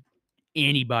needed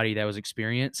anybody that was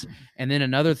experienced. And then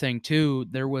another thing too,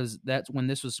 that's when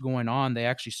this was going on, they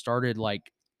actually started like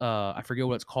I forget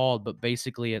what it's called, but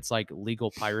basically it's like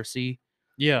legal piracy.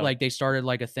 Yeah. Like they started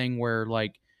like a thing where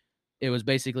like it was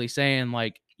basically saying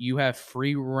like you have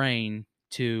free reign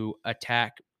to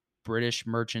attack British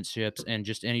merchant ships and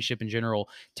just any ship in general,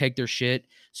 take their shit.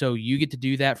 So you get to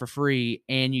do that for free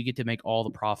and you get to make all the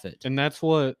profit. And that's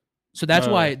what So that's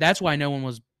why no one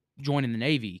was joining the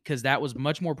Navy, because that was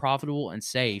much more profitable and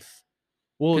safe.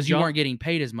 well Because you weren't getting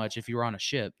paid as much if you were on a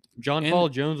ship. John and- Paul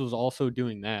Jones was also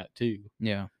doing that too.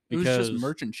 Yeah. It was just because-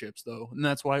 merchant ships though, and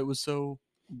that's why it was so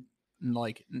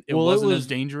like it Well, it wasn't was- as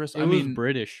dangerous. It I was mean,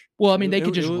 British. Well, I mean, they It-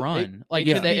 could just it- it- run. Like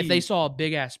yeah. if they saw a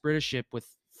big ass British ship with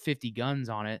 50 guns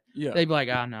on it, yeah, they'd be like,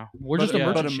 "Ah, no, we're but, just a yeah.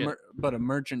 merchant ship." but a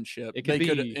merchant ship. It could they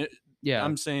could. be- Yeah.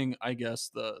 I'm saying, I guess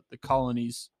the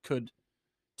colonies could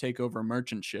take over a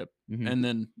merchant ship, Mhm. and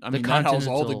then I The mean that housed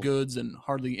all the Continental- goods and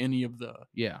hardly any of the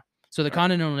Yeah. So the Right.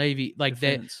 Continental Navy, like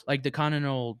defense. like the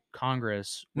Continental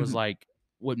Congress was Mhm. like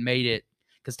what made it,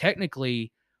 because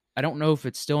technically, I don't know if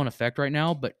it's still in effect right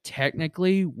now, but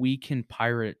technically we can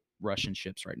pirate Russian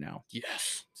ships right now.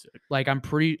 Yes. Like I'm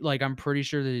pretty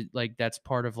sure that like that's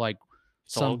part of like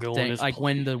all going something as like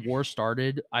when the planned. war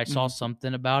started. I saw Mhm.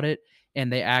 something about it,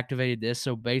 and they activated this.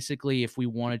 So basically, if we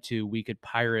wanted to, we could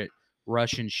pirate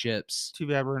Russian ships. Too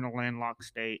bad we're in a landlocked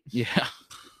state. Yeah,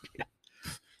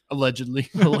 Allegedly.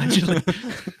 allegedly.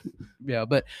 Yeah,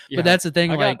 but that's the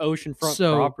thing. I Like, got oceanfront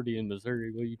so- property in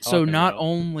Missouri. What are you talking so not about?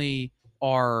 only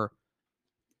are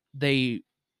they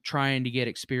trying to get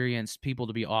experienced people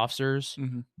to be officers,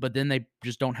 Mhm. but then they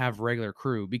just don't have regular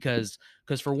crew because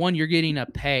for one, you're getting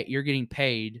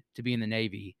paid to be in the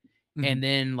Navy, Mhm. and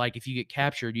then like if you get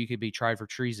captured, you could be tried for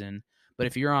treason. But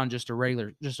if you're on just a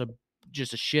regular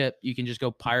just a ship, you can just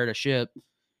go pirate a ship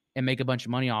and make a bunch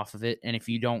of money off of it. And if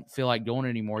you don't feel like going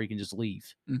anymore, you can just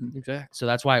leave. Mhm. Exactly. So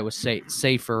that's why it was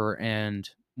safer and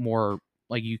more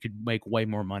like you could make way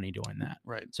more money doing that.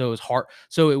 Right. So it was hard.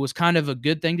 So it was kind of a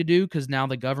good thing to do because now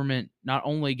the government not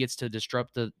only gets to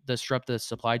disrupt the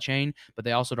supply chain, but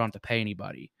they also don't have to pay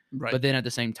anybody. Right. But then at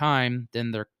the same time,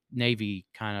 then their Navy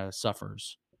kind of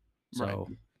suffers. So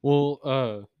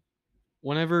Well,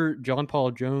 whenever John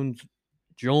Paul Jones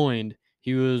joined,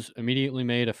 he was immediately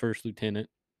made a first lieutenant,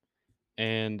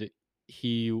 and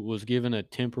he was given a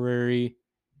temporary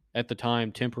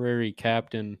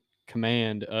captain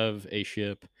command of a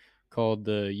ship called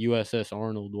the USS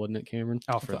Arnold, wasn't it, Cameron?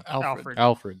 Alfred, Alfred.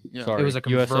 Alfred. Yeah. Sorry. It was a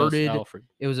USS converted- Alfred.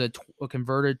 it was a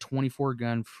converted 24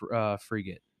 gun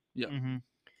frigate. Yeah. Mm-hmm.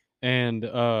 And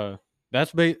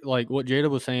that's like what Jada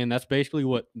was saying. That's basically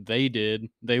what they did.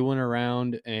 They went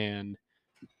around and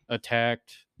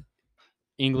attacked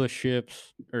English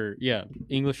ships.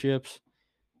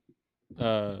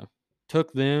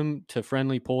 Took them to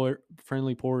friendly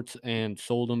ports and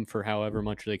sold them for however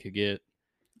much they could get.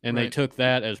 And they Right. took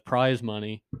that as prize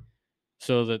money,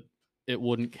 so that it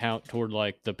wouldn't count toward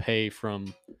like the pay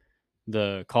from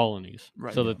the colonies,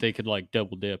 Right. so that they could like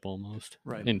double dip almost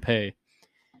Right. in pay.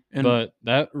 And But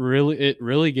it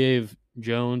really gave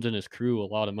Jones and his crew a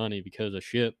lot of money because a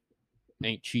ship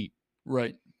ain't cheap,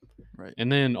 right. and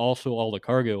then also all the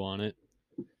cargo on it.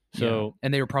 So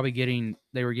and they were probably getting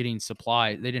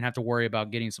supply. They didn't have to worry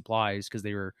about getting supplies because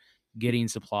they were getting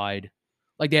supplied.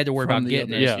 Like they had to worry From about the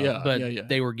getting others, it, yeah, but yeah.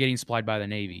 they were getting supplied by the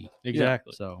Navy.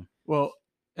 exactly. So Well,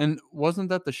 and wasn't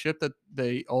that the ship that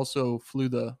they also flew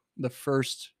the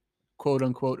first quote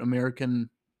unquote American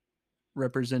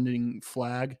representing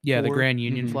flag? yeah, the for? Grand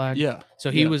Union Mhm. flag. Yeah.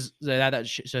 So he yeah. was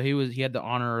so he had the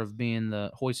honor of being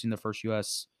hoisting the first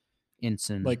U.S.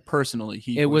 ensign. Like personally,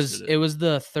 he it was hoisted it was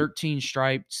the 13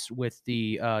 stripes with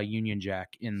the Union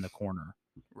Jack in the corner.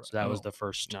 So that was Oh, the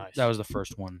first. nice. That was the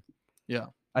first one. Yeah.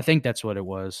 I think that's what it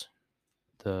was.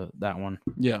 That one.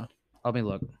 Yeah. Let me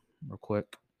look real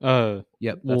quick. Yep,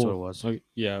 That's what it was. Okay,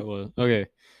 yeah, it was. Okay.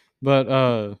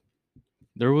 But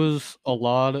there was a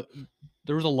lot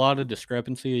of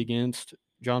discrepancy against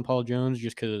John Paul Jones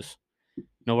just because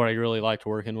nobody really liked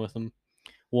working with him.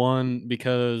 One,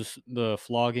 because the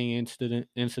flogging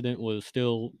incident was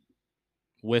still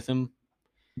with him.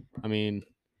 I mean,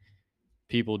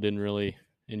 people didn't really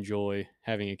enjoy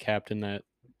having a captain that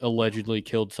allegedly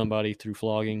killed somebody through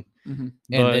flogging. Mm-hmm. And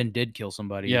But- then did kill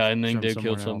somebody. Yeah, and then from did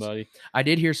kill someone else. somebody. I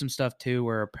did hear some stuff too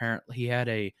where apparently he had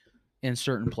in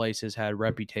certain places had a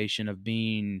reputation of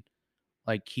being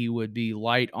like he would be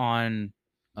light on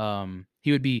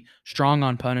he would be strong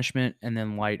on punishment and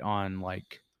then light on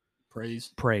like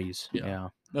Praise. praise. Yeah. Yeah.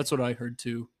 That's what I heard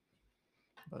too.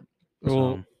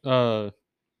 Well,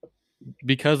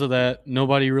 because of that,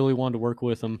 nobody really wanted to work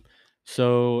with him.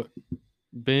 So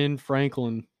Ben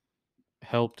Franklin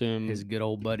helped him. His good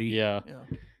old buddy. Yeah, Yeah.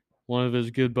 one of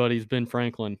his good buddies, Ben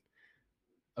Franklin,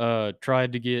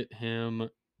 tried to get him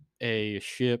a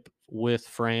ship with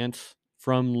France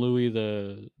from Louis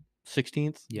the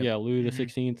 16th. Yep. Yeah, Louis the Mhm.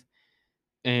 16th.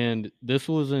 And this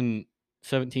was in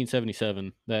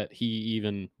 1777 that he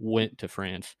even went to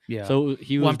France. Yeah. So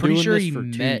he was Well, I'm pretty doing sure this he for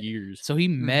met- 2 years. So he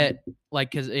met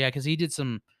like because he did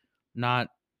some not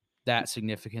that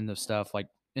significant of stuff like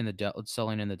in the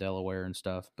selling in the Delaware and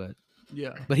stuff, but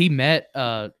Yeah. he met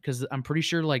because I'm pretty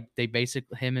sure like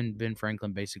him and Ben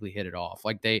Franklin basically hit it off.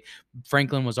 Like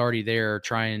Franklin was already there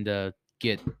trying to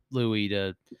get Louis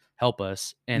to help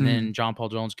us, and then John Paul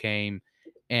Jones came,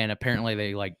 and apparently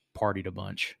they like partied a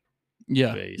bunch.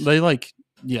 Yeah. Base.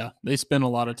 They spent a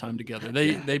lot of time together.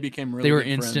 They became really They were good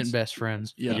instant friends. best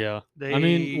friends. Yeah. Yeah. They I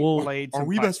mean, well, played are some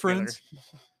we fights best together. friends?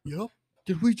 Yep.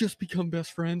 Did we just become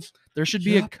best friends? There should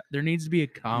be Yep. there needs to be a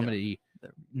comedy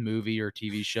movie or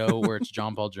TV show where it's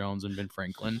John Paul Jones and Ben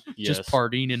Franklin just Yes.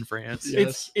 partying in France.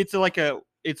 Yeah. It's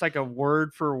like a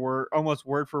word for word, almost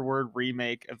word for word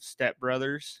remake of Step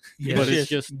Brothers. But it's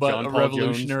just but John a Paul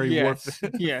Revolutionary War Yes,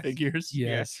 yes. figures.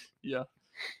 Yes. Yeah.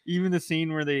 Even the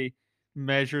scene where they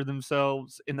measure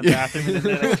themselves in the bathroom and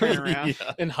then they turn around.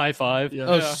 Yeah. And high five. Yeah.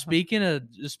 Oh, Yeah. speaking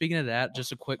of that,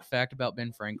 just a quick fact about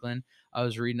Ben Franklin. I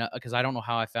was reading because I don't know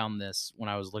how I found this when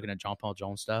I was looking at John Paul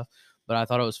Jones stuff, but I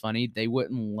thought it was funny. They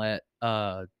wouldn't let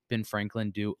Ben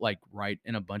Franklin write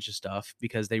in a bunch of stuff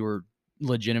because they were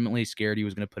legitimately scared he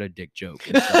was going to put a dick joke.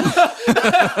 And stuff.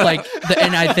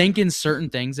 And I think in certain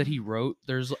things that he wrote,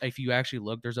 if you actually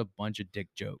look, there's a bunch of dick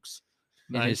jokes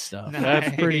in his Nice. stuff.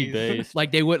 That's pretty Nice. base.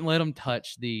 Like they wouldn't let him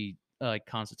touch the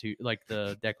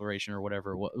the Declaration or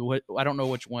whatever. What I don't know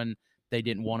which one they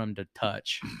didn't want him to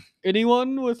touch.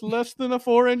 Anyone with less than a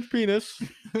 4-inch penis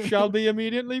shall be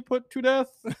immediately put to death.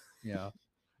 Yeah,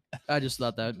 I just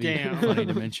thought that'd be Damn. funny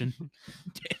to mention.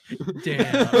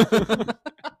 Damn.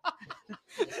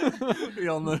 We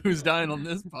all know who's dying on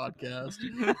this podcast.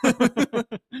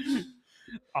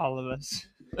 All of us.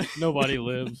 Nobody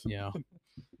lives. Yeah.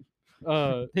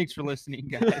 Thanks for listening,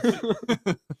 guys.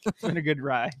 It's been a good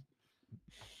ride.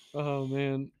 Oh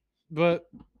man, but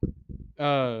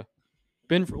Ben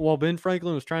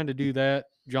Franklin was trying to do that,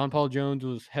 John Paul Jones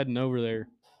was heading over there,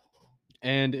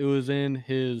 and it was in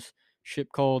his ship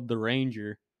called the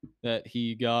Ranger that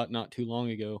he got not too long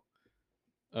ago,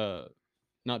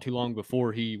 not too long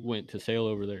before he went to sail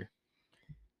over there.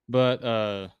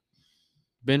 But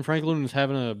Ben Franklin was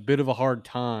having a bit of a hard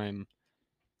time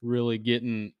really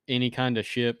getting any kind of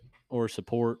ship or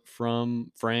support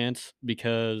from France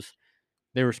because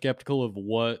they were skeptical of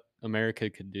what America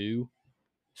could do.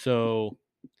 So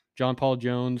John Paul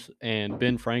Jones and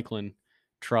Ben Franklin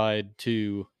tried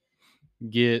to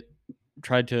make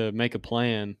a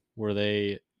plan where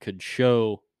they could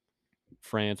show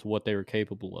France what they were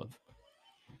capable of.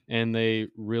 And they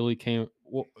really came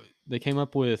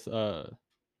up with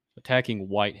attacking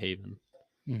Whitehaven.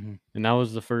 Mm-hmm. And that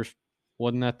was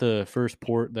wasn't that the first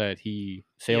port that he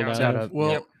sailed Yeah, out of?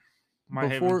 Well, Yep.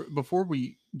 Whitehaven. before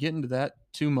we get into that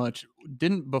too much,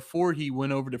 before he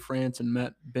went over to France and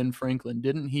met Ben Franklin,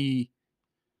 didn't he?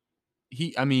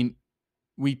 I mean,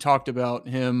 we talked about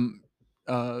him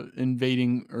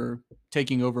invading or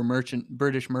taking over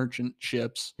British merchant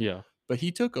ships, Yeah. but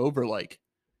he took over like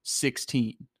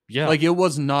 16. Yeah. Like it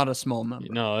was not a small number.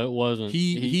 No, it wasn't.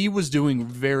 He was doing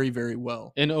very, very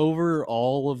well. And over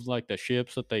all of like the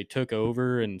ships that they took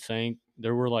over and sank,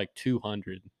 there were like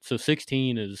 200. So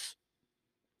 16 is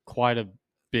quite a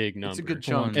big number. It's a good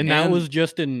chunk. And that was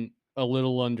just in a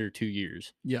little under 2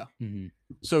 years. Yeah. Mm-hmm.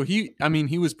 So he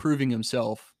was proving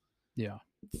himself. Yeah.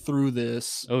 Through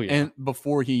this. Oh, yeah. And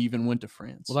before he even went to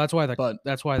France. Well, that's why But-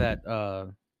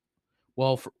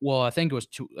 I think it was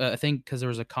I think because there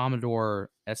was a Commodore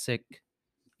Essex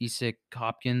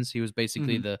Hopkins. He was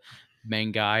basically Mhm. the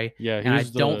main guy. Yeah. And I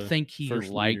don't think he first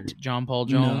liked leader. John Paul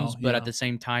No, Jones, but yeah. at the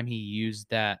same time, he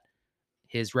used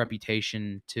his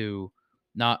reputation to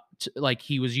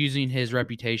he was using his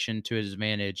reputation to his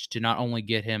advantage to not only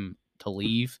get him to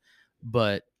leave,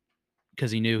 but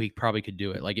because he knew he probably could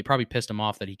do it. Like it probably pissed him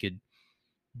off that he could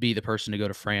be the person to go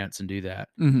to France and do that.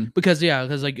 Mhm. Because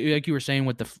like you were saying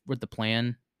with the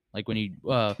plan, like when he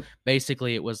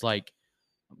basically it was like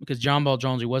because John Paul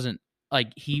Jones, he wasn't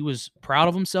like he was proud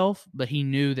of himself, but he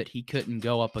knew that he couldn't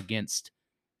go up against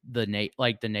the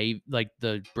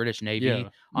British Navy Yeah.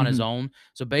 on his own.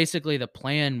 So basically the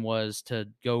plan was to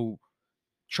go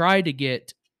try to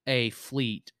get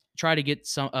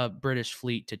some British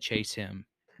fleet to chase him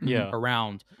Yeah.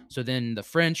 around. So then the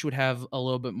French would have a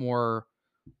little bit more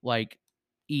like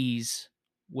ease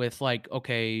with like,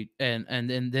 okay, and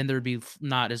then there'd be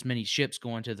not as many ships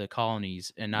going to the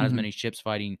colonies and not as Mhm. many ships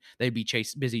fighting. They'd be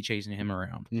busy chasing him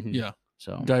around. Mhm. Yeah.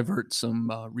 So Divert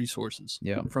some resources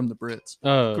Yeah. from the Brits.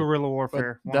 Guerrilla But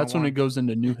warfare. that's when 101. it goes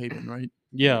into New Haven, right?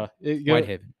 Yeah.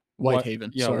 Whitehaven.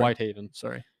 Whitehaven. Yeah, sorry. Whitehaven.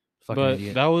 Sorry. Fucking But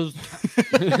idiot. that was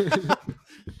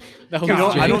that was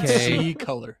God, I don't JK. see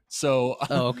color. So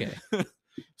Oh, okay.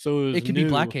 so It could be new.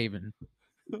 Blackhaven.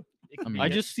 It could I be mean, I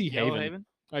just see Yellow Haven.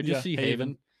 I just Yeah, see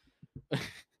Haven. Haven.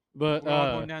 But We're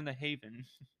all going down the Haven.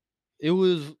 it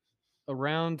was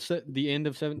around the end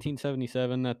of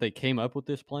 1777 that they came up with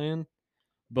this plan,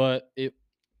 but it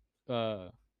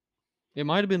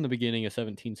might have been the beginning of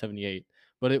 1778,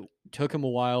 but it took him a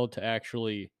while to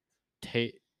actually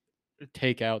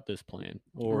take out this plan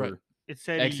or Right. It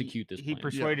said execute this he plan.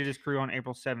 persuaded his crew on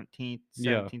April 17th,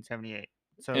 Yeah. 1778.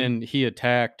 So and he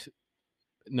attacked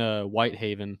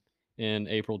Whitehaven in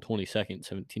April 22nd,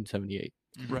 1778.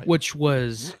 right. Which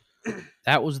was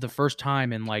that was the first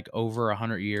time in like over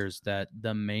 100 years that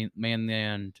the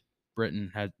mainland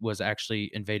Britain was actually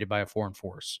invaded by a foreign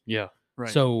force. Yeah, right.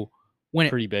 So when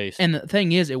pretty base. and the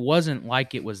thing is, it wasn't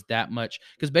like it was that much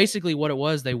because basically what it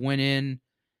was, they went in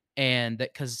and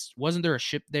that because wasn't there a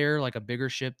ship there, like a bigger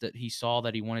ship that he saw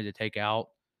that he wanted to take out?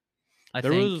 I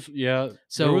There think was there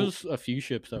so. was a few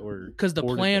ships that were Because the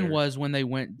ported plan there. was when they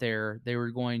went there, they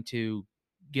were going to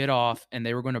get off and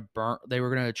they were going to burn. They were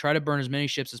going to try to burn as many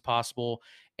ships as possible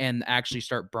and actually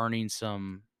start burning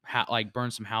some,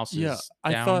 burn some houses. Yeah,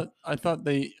 down. I thought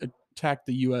they attacked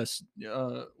the U.S.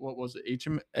 What was it?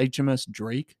 HMS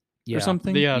Drake Yeah. or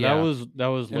something. Yeah, Yeah. that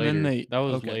was And later. then that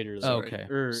was okay. later. Oh, though. Okay.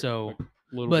 Or So, a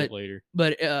little but- bit later.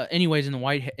 But anyways, in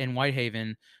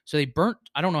Whitehaven, so they burnt.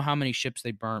 I don't know how many ships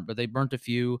they burnt, but they burnt a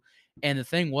few. And the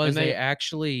thing was, And they they-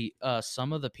 actually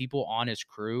some of the people on his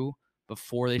crew,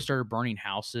 before they started burning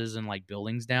houses and like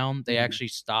buildings down, they Mhm. actually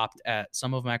stopped at.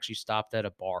 Some of them actually stopped at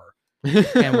a bar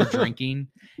and were drinking.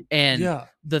 And Yeah,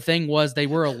 the thing was, they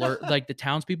were alert. Like the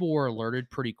townspeople were alerted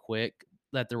pretty quick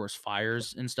that there was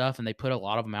fires and stuff, and they put a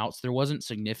lot of them out. So there wasn't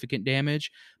significant damage,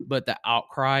 but the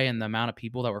outcry and the amount of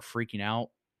people that were freaking out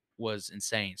was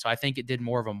insane. So I think it did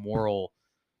more of a moral.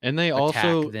 And they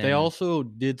attack than- also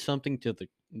did something to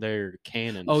their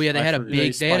cannons. Oh yeah, they I had a forgot.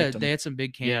 big. They They had some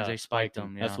big cannons. Yeah, They spiked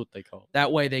them. Yeah. That's what they call it.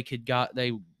 That way they could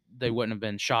they wouldn't have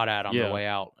been shot at on Yeah. their way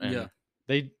out. And yeah.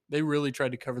 They They really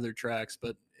tried to cover their tracks,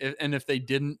 but if they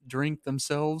didn't drink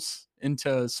themselves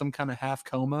into some kind of half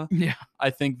coma, yeah.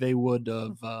 I think they would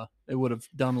have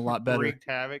done a lot better. Wreaked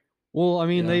havoc. well, I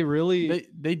mean, Yeah. they really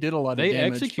They did a lot of they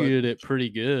damage. but- executed it pretty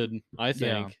good. I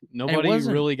think nobody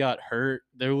wasn't- really got hurt.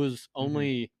 There was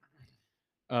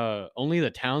Mm-hmm. only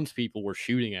the townspeople were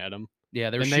shooting at them. Yeah,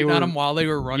 they were And they shooting at were- them while they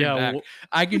were running yeah, back. well-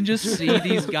 I can just see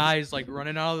these guys like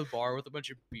running out of the bar with a bunch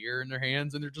of beer in their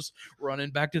hands, and they're just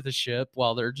running back to the ship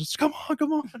while they're just come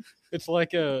on. It's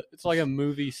like a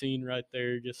movie scene right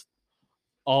there, just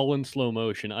all in slow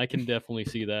motion. I can definitely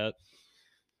see that.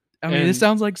 I mean, it And-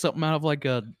 sounds like something out of like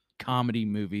a comedy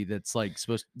movie that's like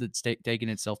taking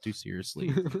itself too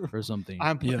seriously or something.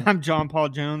 Yeah. I'm John Paul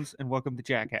Jones, and welcome to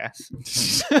Jackass.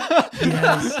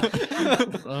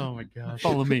 Oh my gosh.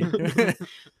 Follow me.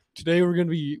 Today we're gonna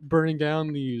be burning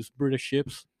down these British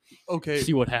ships. Okay.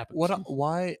 See what happens.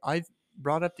 Why I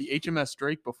brought up the HMS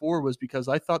Drake before was because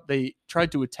I thought they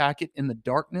tried to attack it in the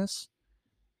darkness,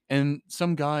 and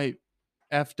some guy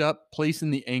effed up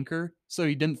placing the anchor, so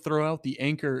he didn't throw out the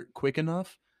anchor quick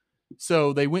enough.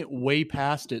 So they went way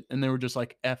past it, and they were just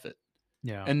like, "F it,"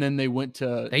 Yeah. and then they went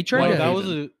to. They tried Well, to- that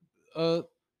Whitehaven.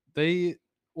 was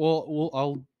well,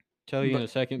 I'll tell you in But- a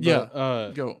second. yeah,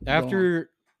 But, go on.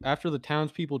 after the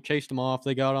townspeople chased them off,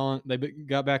 they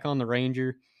got back on the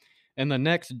Ranger, and the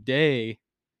next day,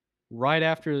 right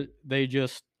after they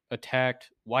just attacked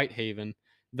Whitehaven,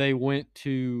 they went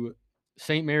to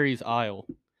St. Mary's Isle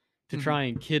to Mhm. try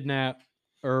and kidnap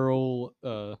Earl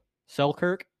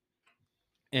Selkirk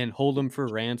and hold him for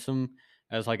ransom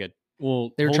as like a They were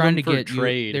hold trying him to for get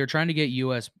trade. they were trying to get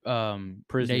U.S.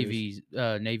 Prisoners.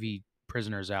 Navy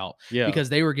prisoners out yeah, because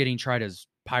they were getting tried as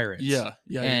pirates. Yeah,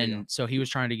 and so he was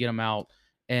trying to get them out.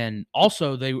 And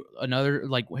also, another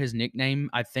like his nickname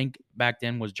I think back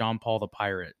then was John Paul the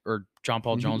Pirate or John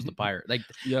Paul Jones the Pirate.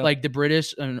 yeah. Like the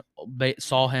British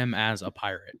saw him as a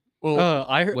pirate. Well,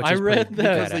 I which I is read pretty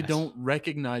because that they badass. don't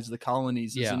recognize the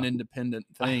colonies as an Yeah. independent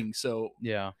thing. So,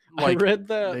 Yeah, like, I read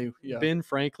that they, yeah. Ben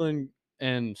Franklin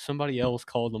and somebody else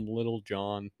called him Little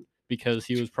John because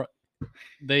he was.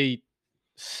 They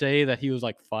say that he was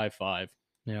like 5'5".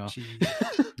 yeah,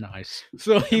 Jeez. nice.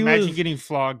 So he Imagine was. getting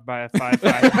flogged by a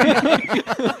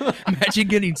 5'5". Imagine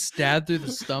getting stabbed through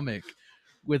the stomach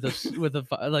with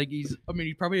a like he's. I mean,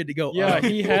 he probably had to go. Yeah, up.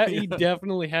 he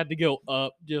definitely had to go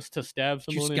up just to stab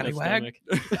You someone in the scallywag.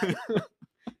 stomach.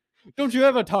 Don't you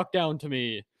ever talk down to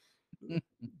me?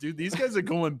 Dude, these guys are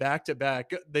going back to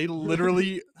back. They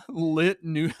literally lit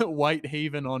New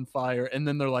Whitehaven on fire, and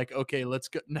then they're like, "Okay, let's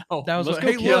go now. That was Let's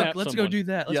like, go hey, look, kidnap let's go someone." do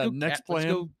that. Let's Yeah, go. next let's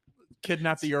plan. go-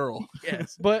 Kidnap the Earl."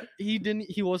 Yes. But he didn't.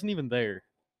 He wasn't even there.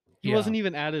 He Yeah. wasn't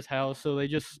even at his house, so they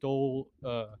just stole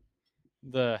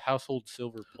the household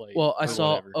silver plate. Well, I or saw.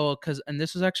 whatever. Oh, and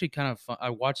this was actually kind of fun. I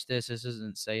watched this. This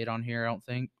doesn't say it on here, I don't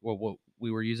think, or what we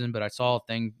were using, but I saw a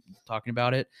thing talking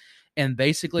about it, and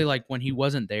basically, like when he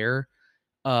wasn't there,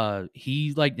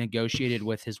 he like negotiated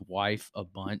with his wife a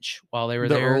bunch while they were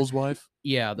The there. Earl's wife.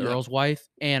 Yeah, the Yeah. Earl's wife,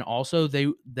 and also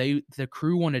the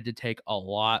crew wanted to take a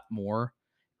lot more,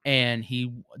 and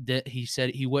he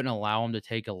said he wouldn't allow him to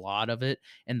take a lot of it.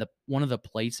 And one of the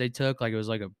plates they took, like it was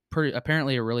like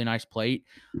apparently a really nice plate.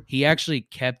 He actually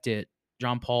kept it.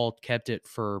 John Paul kept it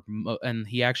and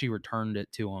he actually returned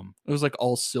it to him. It was like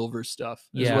all silver stuff.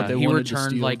 Is Yeah, what they he wanted to returned,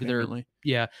 steal, like, their- apparently.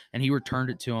 Yeah, and he returned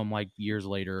it to him like years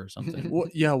later or something. Well,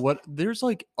 yeah, there's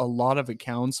like a lot of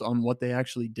accounts on what they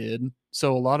actually did.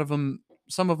 So a lot of them,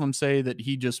 some of them say that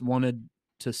he just wanted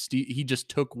to steal. He just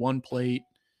took one plate,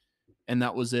 and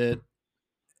that was it,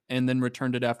 and then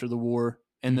returned it after the war.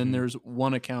 And then Mhm. there's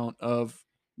one account of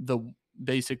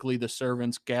basically the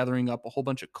servants gathering up a whole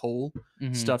bunch of coal,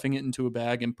 Mhm. stuffing it into a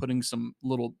bag, and putting some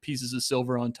little pieces of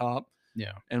silver on top,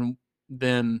 Yeah. and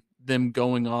then them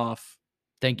going off,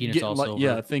 Thinking it's all silver.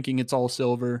 yeah, thinking it's all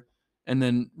silver, and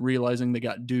then realizing they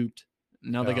got duped.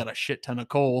 Now they Yeah. got a shit ton of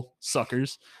coal,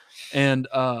 suckers. And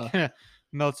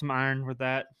Melt some iron with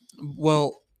that.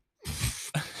 well,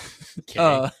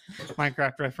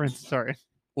 Minecraft reference. Sorry.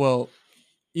 well,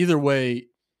 either way,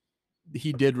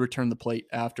 he did return the plate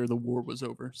after the war was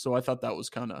over. So I thought that was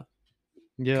kind of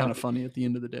funny at the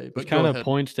end of the day. But Which kind go of ahead.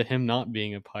 points to him not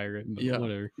being a pirate. But Yeah.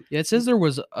 whatever. Yeah, it says there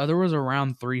was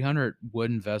around 300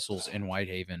 wooden vessels in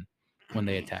Whitehaven when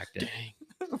they attacked it.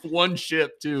 One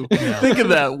ship too. Yeah. Think of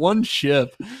that, one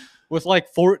ship. With like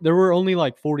there were only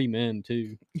like 40 men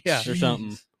too. Yeah. Or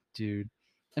something. Dude.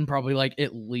 And probably like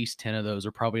at least 10 of those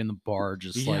are probably in the bar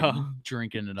just like Yeah.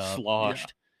 drinking it up.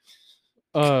 Sloshed.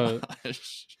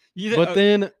 Gosh. But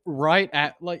then right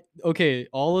at like okay,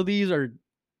 all of these are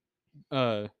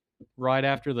right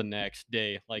after the next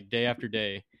day, like day after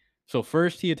day. So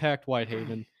first he attacked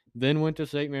Whitehaven, then went to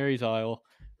St. Mary's Isle,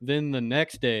 then the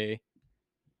next day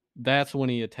that's when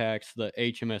he attacks the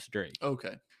HMS Drake.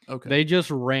 Okay. They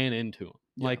just ran into him.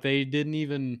 Yeah. Like they didn't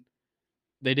even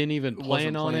plan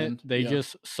wasn't on planned. it. They Yeah.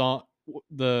 just saw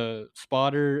the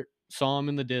spotter saw him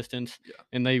in the distance Yeah.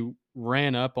 and they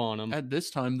ran up on him. At this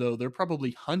time though, they're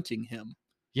probably hunting him.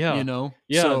 Yeah. You know?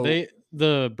 Yeah, So,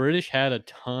 the British had a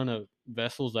ton of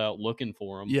vessels out looking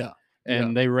for him. yeah.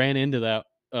 And they ran into that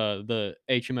the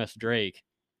HMS Drake,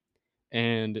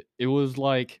 and it was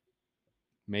like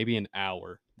maybe an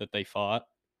hour that they fought,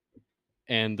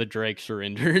 and the Drake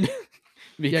surrendered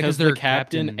because their the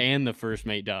captain captain- and the first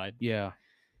mate died. Yeah.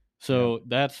 So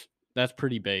that's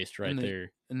pretty based right And they-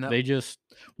 there. And that, They just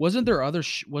Was there other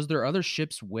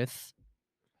ships with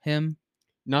him?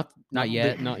 not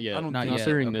yet? not yet, I don't Not think yet.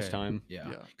 during this Okay. time. Yeah.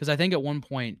 Yeah. Because I think at one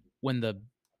point when the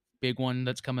big one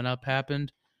that's coming up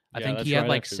happened, I Yeah, think that's he had right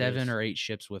like after 7 this. or 8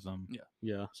 ships with him.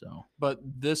 Yeah. So But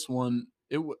this one,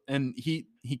 and he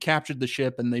captured the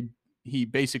ship, and he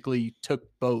basically took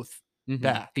both Mhm.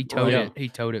 back. he towed right? it. He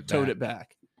towed it. Towed back. it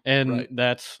back. And Right.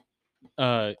 that's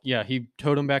he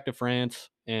towed him back to France,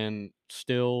 and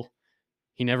still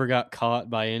he never got caught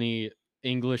by any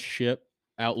English ship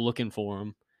out looking for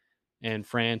him. And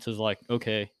France is like,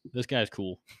 okay, this guy's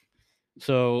cool.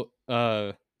 So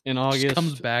in August Just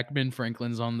comes back. Ben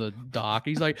Franklin's on the dock.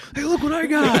 He's like, "Hey, look what I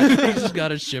got!" He's just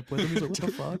got a ship with him. He's like, "What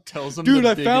the fuck?" Tells him, dude, the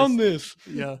I found biggest-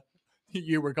 this. Yeah.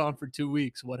 You were gone for 2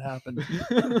 weeks. What happened?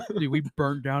 Dude, we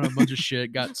burnt down a bunch of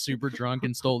shit, got super drunk,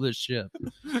 and stole this ship.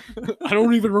 I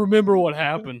don't even remember what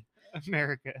happened.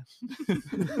 America.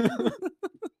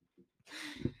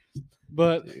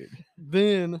 But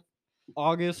then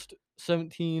August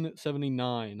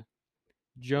 1779,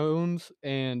 Jones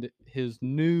and his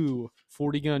new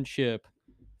 40-gun ship,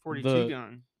 42 The-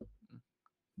 gun.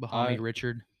 Bahami I-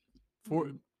 Richard.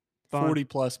 40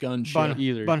 plus gun ship. Bon-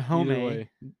 either Bonhomme. way.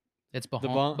 It's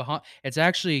Bon- It's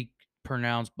actually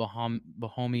pronounced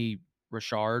Bahami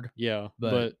Richard. Yeah,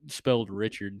 But- but spelled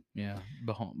Richard. Yeah,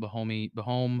 Bahome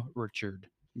Richard.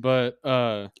 But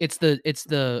It's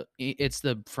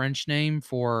the French name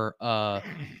for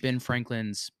Ben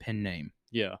Franklin's pen name.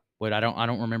 yeah, Wait, I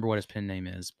don't remember what his pen name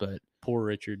is, but poor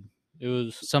Richard. It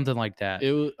was something like that.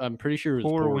 I'm pretty sure it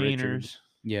was Poor poor Richard. wieners.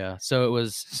 Yeah. So it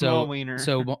was Small wiener.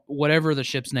 whatever the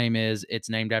ship's name is, it's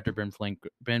named after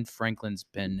Ben Franklin's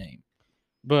pen name.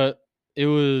 But it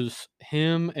was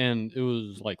him and it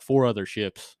was like 4 other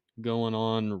ships going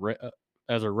on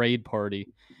as a raid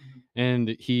party, and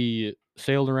he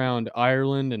sailed around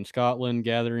Ireland and Scotland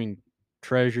gathering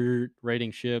treasure,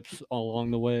 raiding ships all along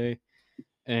the way.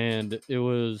 And it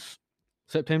was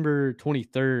September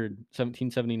 23rd,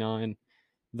 1779,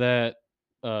 that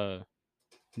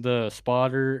the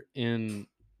spotter in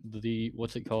the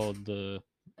what's it called, the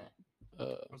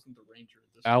Wasn't the ranger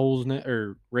this Owl's Nest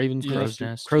or Raven's Crow's Nest,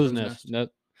 Nest. Crow's Crow's Nest. Nest. That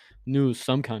knew it was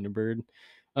some kind of bird.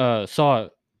 Saw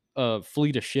a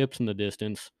fleet of ships in the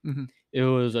distance. Mhm. It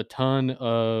was a ton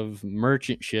of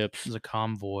merchant ships. It was a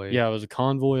convoy. Yeah, it was a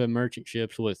convoy of merchant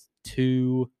ships with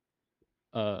 2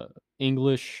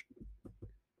 English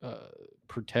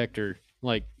protector,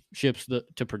 like ships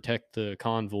to protect the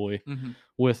convoy Mhm.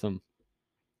 with them.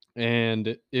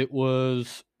 And it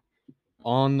was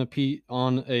on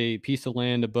a piece of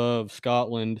land above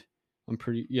Scotland.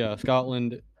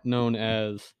 Scotland, known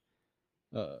as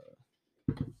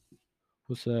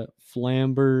what's that?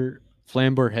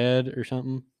 Flambour Head or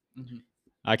something. Mhm.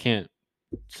 I can't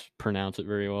pronounce it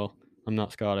very well. I'm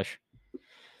not Scottish.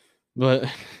 But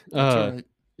That's all right.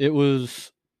 it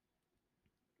was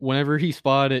whenever he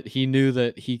spotted it, he knew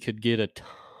that he could get a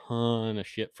ton of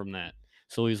shit from that.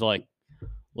 So he's like,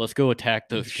 let's go attack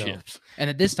those Let's go. ships. And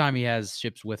at this time, he has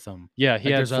ships with him. Yeah, he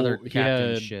Like, had there's other he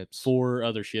captain had ships. 4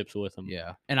 other ships with him.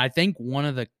 Yeah, and I think one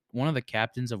of the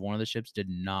captains of one of the ships did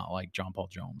not like John Paul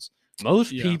Jones.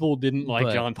 Most Yeah. people didn't like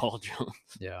But- John Paul Jones.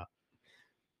 Yeah,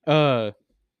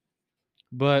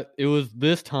 But it was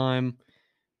this time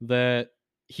that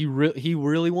he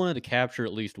really wanted to capture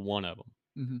at least one of them.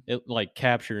 Mhm. It like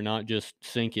capture, not just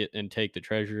sink it and take the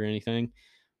treasure or anything.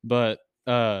 But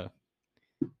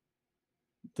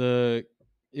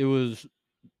it was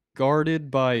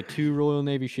guarded by 2 Royal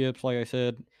Navy ships. Like I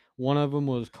said, one of them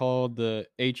was called the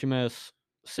HMS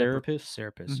Serapis.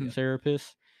 Serapis. Mhm. Yeah.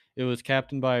 Serapis. It was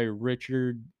captained by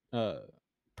Richard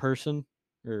Pearson.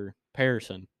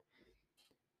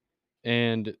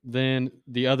 And then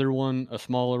the other one, a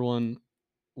smaller one,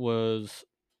 was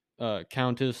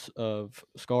Countess of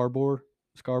Scarborough.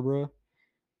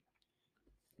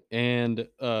 And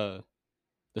the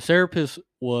Serapis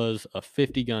was a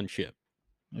 50-gun ship.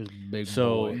 It was a big So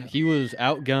boy. he was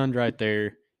outgunned right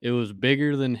there. It was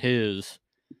bigger than his.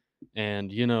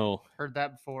 And, Heard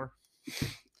that before.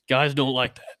 guys don't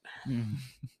like that. Mhm.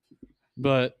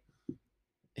 But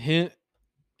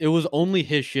it was only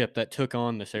his ship that took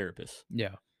on the Serapis.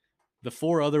 Yeah, The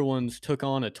 4 other ones took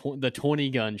on the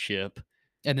 20-gun ship.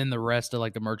 and then the rest of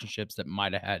like the merchant ships that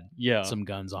might have had Yeah. some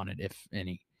guns on it, if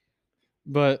any.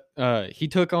 But he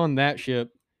took on that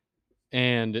ship,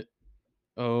 and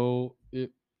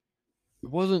it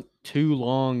wasn't too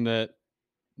long that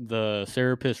the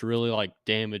Serapis really like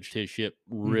damaged his ship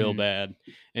real Mhm. bad,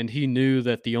 and he knew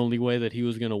that the only way that he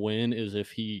was going to win is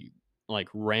if he like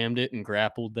rammed it and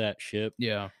grappled that ship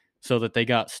Yeah, so that they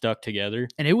got stuck together.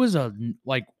 and it was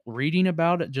like reading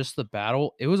about it, just the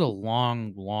battle. It was a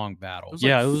long battle.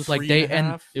 Yeah, it was like 3 they- and a and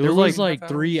half, It There was was, like like,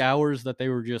 3 hours that they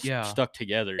were just Yeah. stuck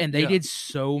together. and they Yeah. did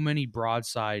so many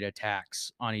broadside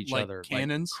attacks on each Like other,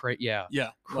 cannons? yeah, Yeah,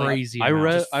 like, crazy. I amounts.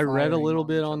 read Just I read a firing little on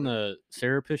bit each on the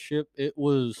Serapis ship. It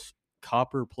was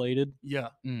copper plated. yeah,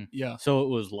 Mm. yeah. So it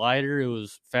was lighter, it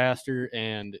was faster,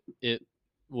 and it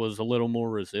was a little more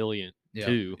resilient Yeah.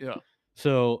 too. Yeah.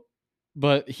 So,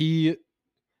 but he,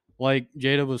 like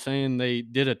Jada was saying, they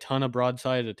did a ton of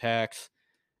broadside attacks,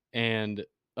 and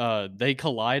they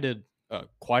collided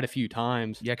quite a few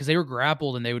times. Yeah, because they were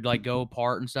grappled and they would like go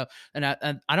apart and stuff. And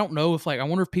I don't know if I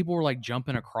wonder if people were like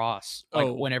jumping across like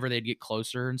Oh. whenever they'd get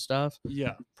closer and stuff.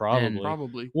 Yeah, Probably.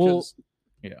 probably. Well, 'cause-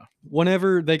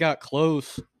 Whenever they got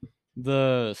close,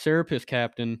 the Serapis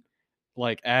captain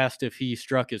like asked if he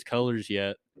struck his colors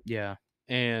yet, Yeah,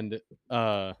 and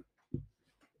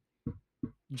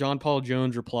John Paul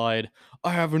Jones replied,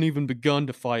 "I haven't even begun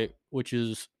to fight," which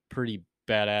is pretty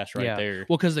badass right Yeah. there.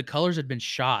 well, because the colors had been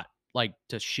shot like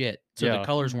to shit, so the Yeah.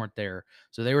 colors Mhm. weren't there.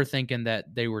 So they were thinking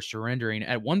that they were surrendering.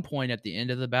 At one point, at the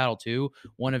end of the battle, too,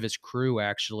 one of his crew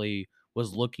actually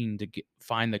was looking to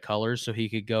find the colors so he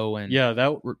could go and Yeah,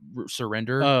 that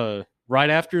surrender. right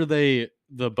after the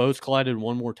boats collided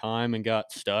one more time and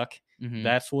got stuck, Mhm,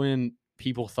 that's when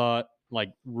people thought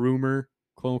like rumor,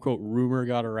 quote unquote rumor,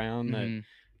 got around that mhm.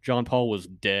 John Paul was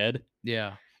dead.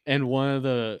 Yeah, And one of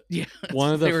the yeah.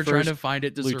 One of the they were trying to first find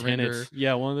it to surrender. lieutenants,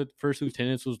 yeah, one of the first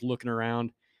lieutenants was looking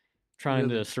around trying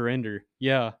Really? to surrender.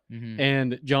 Yeah. Mhm.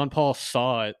 And John Paul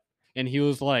saw it and he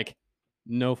was like,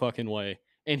 no fucking way.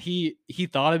 And he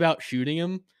thought about shooting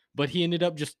him, but he ended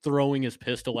up just throwing his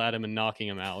pistol at him and knocking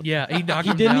him out. Yeah, he knocked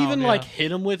He him didn't down, even yeah. like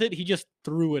hit him with it. He just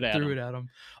threw it at threw him. it at him.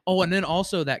 Oh, and then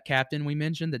also that captain we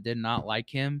mentioned that did not like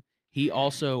him. He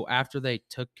also, after they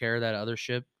took care of that other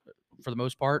ship, for the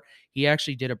most part, he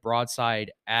actually did a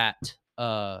broadside at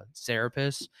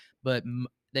Serapis. But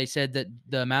they said that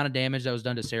the amount of damage that was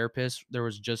done to Serapis, there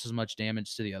was just as much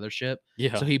damage to the other ship.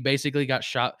 Yeah. So he basically got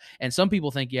shot. And some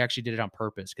people think he actually did it on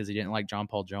purpose because he didn't like John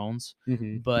Paul Jones.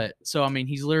 Mhm. But so I mean,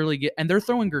 he's literally and they're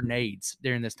throwing grenades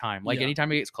during this time. Like Yeah. anytime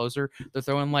he gets closer, they're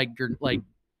throwing like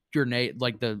grenade,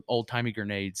 like the old timey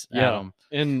grenades at Yeah. him.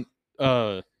 And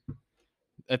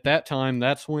at that time,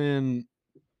 that's when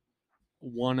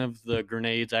one of the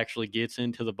grenades actually gets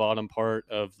into the bottom part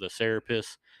of the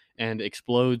Serapis and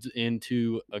explodes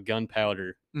into a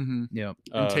gunpowder Mhm. Yeah.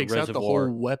 And takes out the reservoir.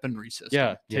 whole weaponry system.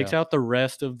 Yeah, takes out the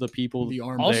rest of the people The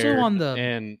arm Also there, on the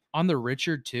and on the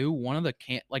Richard too, one of the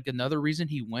another reason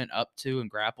he went up to and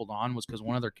grappled on was because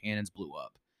one of their cannons blew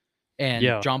up. And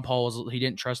Yeah. John Paul he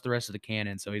didn't trust the rest of the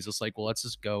cannon, so he's just like, well, let's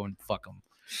just go and fuck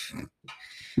them.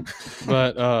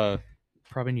 but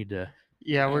Probably need to.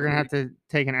 Yeah, we're gonna have to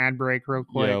take an ad break real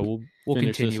quick. yeah, we'll We'll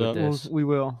finish continue this with up. this. We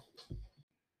will.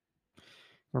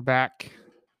 We're back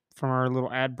from our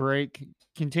little ad break.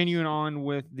 Continuing on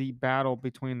with the battle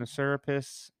between the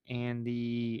Serapis and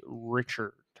the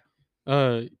Richard.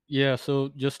 Yeah, so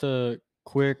just a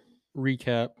quick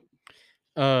recap.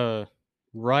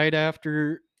 Right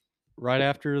after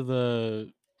the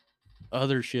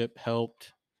other ship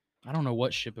helped. I don't know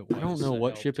what ship it was. I don't know that what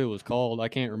helped. ship it was called. I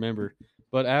can't remember.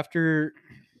 But after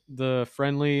the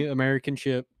friendly American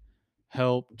ship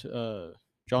helped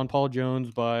John Paul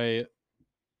Jones by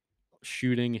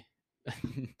shooting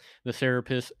the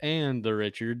Serapis and the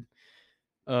Richard,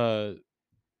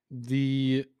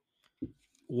 the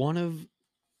one of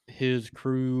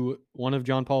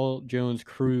John Paul Jones'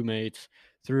 crewmates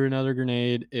threw another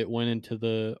grenade. It went into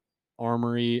the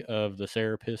armory of the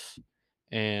Serapis,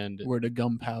 and Where the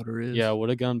gunpowder is. yeah, what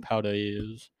a gunpowder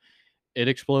is. It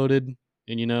exploded,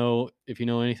 and if you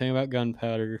know anything about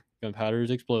gunpowder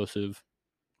is explosive.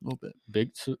 A little bit.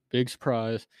 Big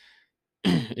surprise.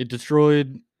 It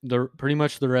destroyed pretty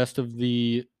much the rest of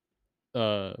the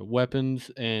weapons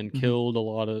and killed a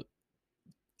lot of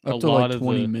Up to like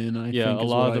 20 men, I think. a is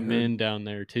lot what of I the heard. men down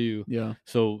there too. Yeah.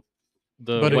 So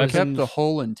the But weapons it kept the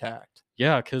hull intact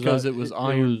yeah, because it was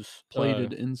iron was,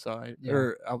 plated inside yeah.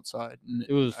 or outside. And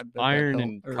it was I bet that iron helped.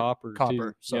 and Or copper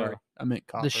Copper. too. Sorry, I meant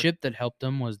copper. The ship that helped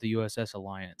them was the USS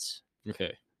Alliance. Yeah.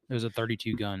 Okay. It was a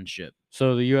 32-gun ship.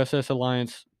 So the USS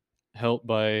Alliance helped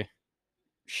by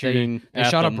shooting. They at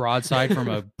shot them. a broadside from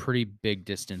a pretty big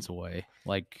distance away.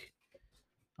 Like,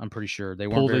 I'm pretty sure they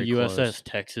weren't Pulled very the USS close.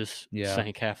 Texas. Yeah.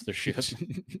 Sank half their ship.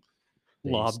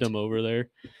 Lobbed Based. them over there.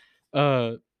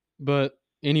 But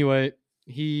anyway,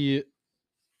 the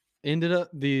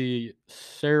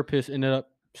Serapis ended up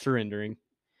surrendering.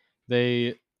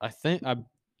 I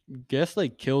guess they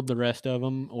killed the rest of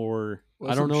them, or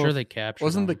I don't I'm know. sure if- they captured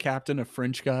Wasn't the them. captain a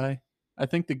French guy? I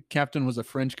think the captain was a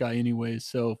French guy anyways,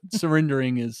 so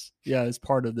surrendering is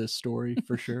part of this story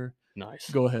for sure. Nice.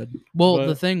 Go ahead. Well, the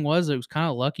but- thing was, it was kind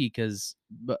of lucky because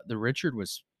the Richard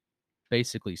was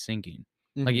basically sinking.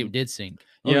 Like, Mhm. it did sink.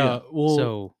 Oh, yeah, yeah. well,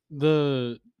 So,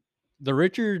 the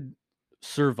Richard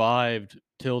survived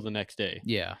till the next day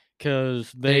yeah.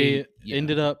 because they yeah.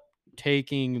 ended up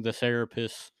taking the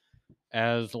Serapis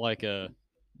as like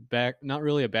not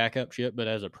really a backup ship, but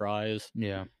as a prize.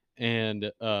 Yeah. And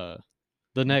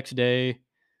the next day,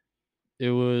 it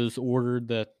was ordered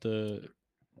that the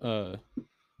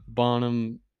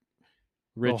Bonham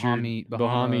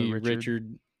Bohami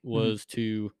Richard was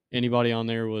to anybody on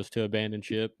there was to abandon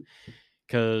ship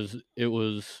because it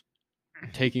was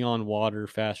taking on water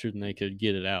faster than they could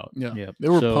get it out. Yeah. Yep. They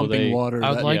were So pumping water I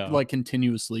would that, like-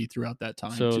 continuously throughout that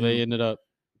time. So too. they ended up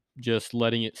just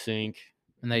letting it sink.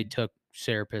 And they took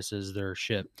Serapis as their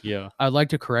ship. Yeah. I'd like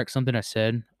to correct something I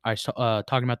said. I saw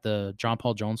talking about the John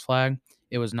Paul Jones flag.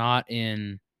 It was not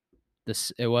in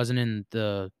this. It wasn't in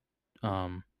the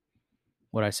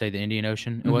the Indian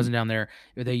Ocean. It Mhm. wasn't down there.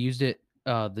 They used it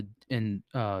in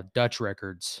Dutch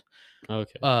records.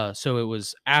 Okay. So it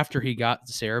was after he got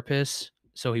the Serapis,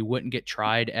 so he wouldn't get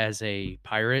tried as a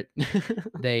pirate.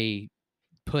 They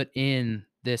put in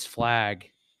this flag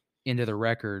into the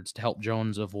records to help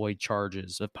Jones avoid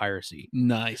charges of piracy.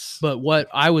 Nice. But what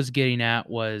I was getting at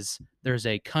was there's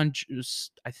a country.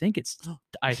 I think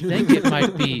it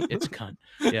might be it's cunt.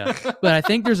 Yeah, but I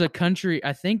think there's a country.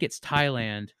 I think it's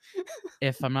Thailand,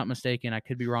 if I'm not mistaken. I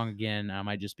could be wrong again. I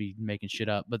might just be making shit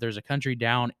up. But there's a country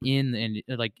down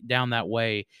down that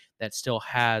way that still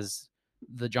has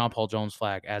the John Paul Jones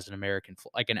flag as an American,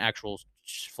 like an actual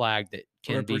flag that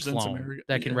can be Represents flown, America.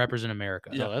 that can Yeah. represent America.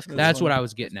 Yeah, that's cool. That's what funny. I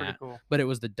was getting Pretty at. cool. But it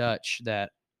was the Dutch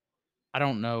that I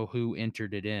don't know who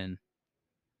entered it in.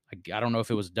 I don't know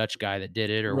if it was a Dutch guy that did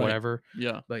it or Right. whatever.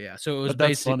 Yeah. But yeah, so it was But that's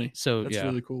basic. funny. So That's yeah,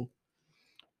 really cool.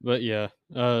 But yeah,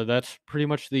 that's pretty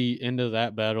much the end of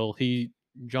that battle.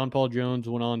 John Paul Jones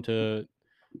went on to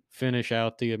finish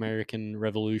out the American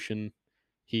Revolution.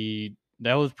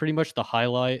 That was pretty much the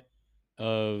highlight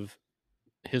of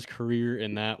his career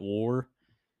in that war,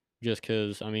 just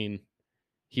because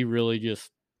he really just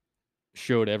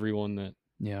showed everyone that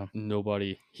yeah.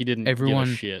 he didn't give Everyone-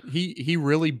 a shit. He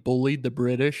really bullied the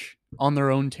British on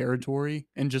their own territory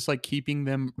and just like keeping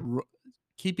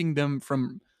them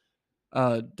from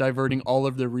diverting all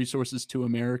of their resources to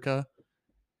America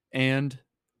and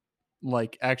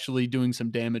like actually doing some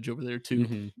damage over there too.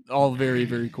 Mhm. All very,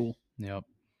 very cool. Yep.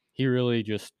 He really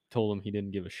just told him he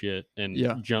didn't give a shit and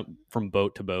Yeah. jumped from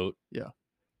boat to boat.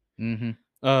 Mm-hmm.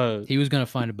 Uh He was gonna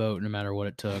find a boat no matter what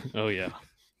it took. oh yeah.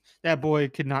 That boy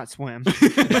could not swim.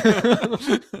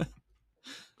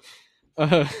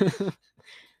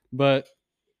 But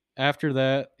after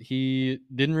that, he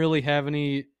didn't really have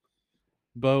any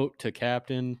boat to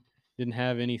captain, didn't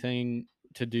have anything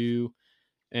to do.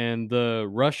 and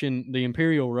the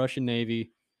Imperial Russian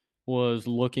Navy was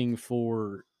looking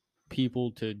for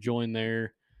people to join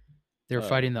their They were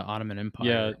fighting the Ottoman Empire.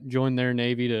 yeah, join their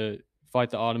navy to fight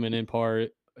the Ottoman Empire.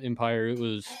 It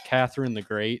was Catherine the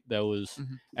Great that was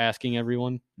Mhm. asking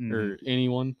everyone or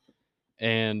anyone,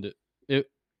 and it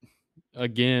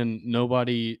again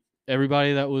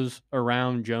everybody that was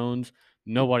around Jones,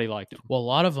 nobody liked him. Well, a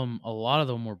lot of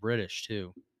them were British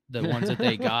too. The ones that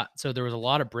they got. So there was a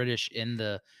lot of British in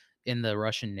the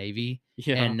Russian Navy,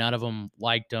 Yeah, and none of them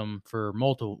liked him for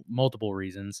multiple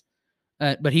reasons.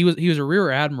 But he was a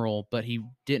rear admiral, but he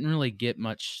didn't really get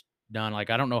much done. Like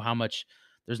I don't know how much.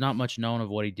 There's not much known of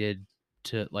what he did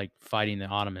to like fighting the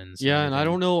Ottomans. yeah, and I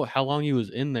don't know how long he was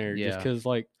in there, just Yeah. because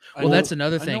like Well, that's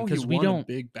another I thing know he because we won a don't.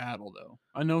 big battle though.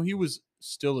 I know he was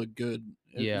still a good.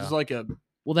 It Yeah. was like a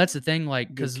Well, that's the thing. Like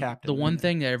Good because captain, the one yeah.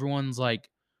 thing that everyone's like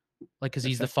because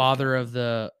he's the Effective father captain. of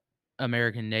the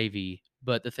American Navy.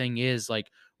 But the thing is, like,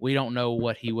 we don't know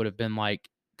what he would have been like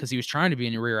because he was trying to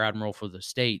be a rear admiral for the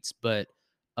States, but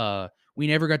we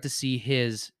never got to see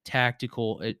his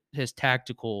tactical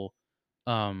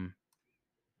um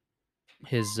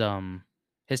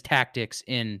his tactics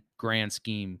in grand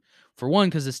scheme. For one,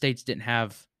 because the States didn't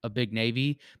have a big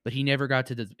navy, but he never got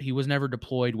to he was never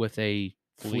deployed with a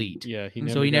fleet. Yeah,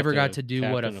 So he never got to do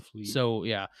what captain a fleet. so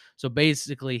yeah. So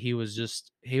basically he was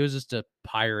just a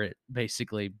pirate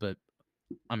basically, but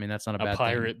I mean that's not a a bad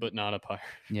pirate, thing. but not a pirate.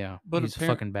 Yeah, But he's a appar-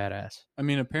 fucking badass. I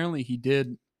mean, apparently he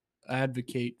did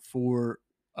advocate for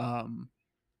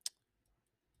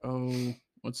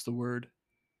what's the word?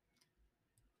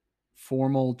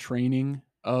 Formal training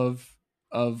of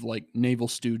like naval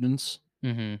students.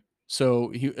 Mm-hmm.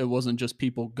 So it wasn't just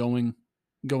people going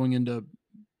into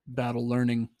battle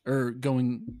learning or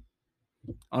going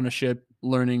on a ship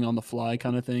learning on the fly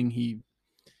kind of thing. He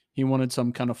wanted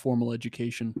some kind of formal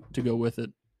education to go with it,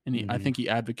 and I Mhm. think he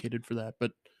advocated for that.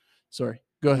 But sorry,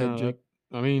 go ahead, No, Jake.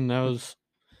 I mean, that was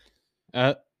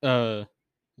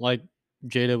like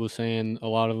Jada was saying, a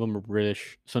lot of them were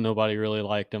British, so nobody really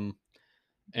liked them.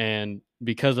 And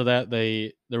because of that,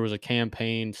 there was a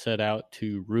campaign set out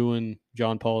to ruin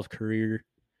John Paul's career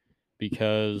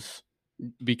because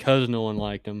no one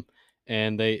liked him,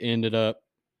 and they ended up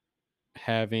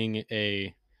having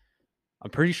I'm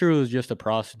pretty sure it was just a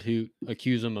prostitute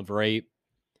accuse him of rape.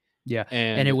 Yeah,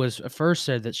 And and it was at first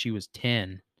said that she was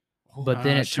 10. But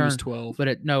then it she was turned 12. But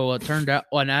it turned out,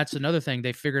 and that's another thing.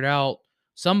 They figured out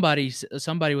somebody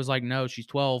was like, no, she's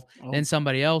 12. Oh. Then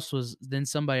somebody else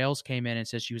came in and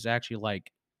said she was actually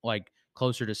like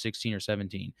closer to 16 or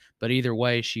 17. But either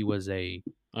way, she was a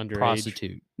underage.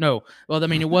 prostitute. No, well, I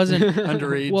mean, it wasn't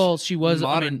Underage. Well, she was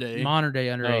Modern day. modern day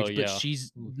underage, Oh, but yeah.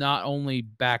 she's not only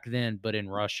back then, but in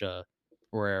Russia,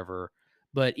 wherever.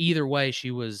 But either way, she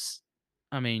was.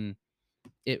 I mean,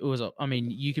 it was. I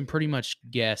mean, you can pretty much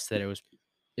guess that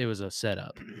it was a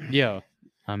setup. Yeah,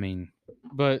 I mean,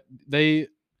 but they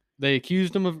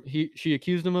accused him of she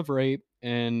accused him of rape,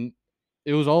 and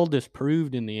it was all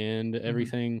disproved in the end.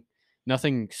 Everything,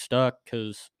 nothing stuck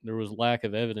because there was lack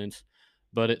of evidence,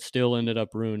 but it still ended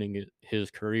up ruining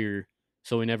his career.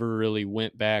 So he never really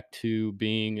went back to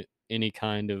being any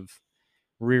kind of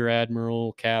rear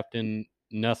admiral, captain,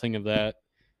 nothing of that.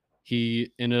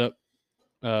 He ended up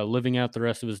living out the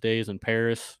rest of his days in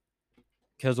Paris,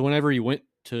 because whenever he went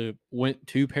to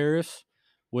Paris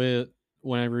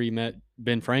whenever he met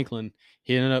Ben Franklin,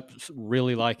 he ended up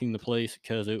really liking the place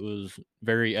because it was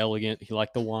very elegant. He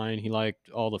liked the wine. He liked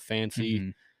all the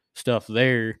fancy stuff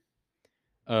there.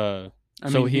 So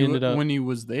he ended up, when he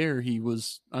was there, he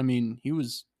was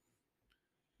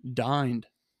dined,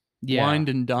 yeah, wined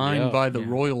and dined Yeah. by the Yeah.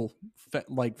 royal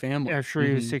family. Yeah, I'm sure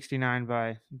he was Mhm. 69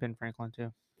 by Ben Franklin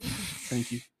too.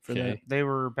 Thank you for Okay. They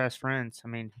were best friends. I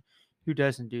mean, who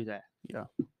doesn't do that? that.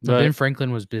 but Ben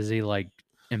Franklin was busy like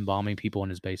embalming people in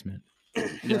his basement.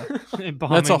 Yeah,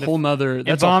 Embalming that's a the- whole nother.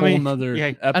 That's a whole embalming- nother yeah,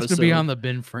 episode. That's gonna be on the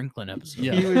Ben Franklin episode.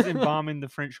 Yeah. He was embalming the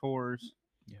French whores.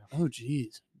 Oh,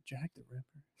 geez, Jack the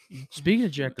Ripper. Speaking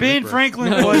of Jack the Ben Ripper,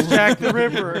 Franklin No. was Jack the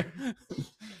Ripper.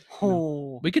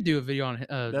 Oh, we could do a video on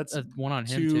That's one on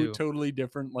him Two too. totally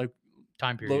different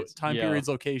Time periods. time Yeah. periods,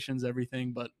 locations,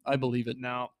 everything. But I believe it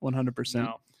no, 100%.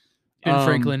 no. Ben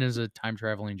Franklin is a time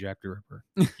traveling Jack the Ripper.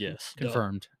 yes. Duh.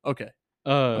 Confirmed. Okay.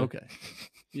 Uh, Okay.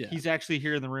 Yeah. He's actually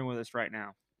here in the room with us right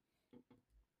now.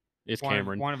 it's One,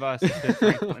 Cameron. one of us is Ben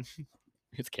Franklin.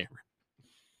 It's Cameron.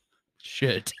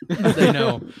 Shit. They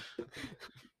know.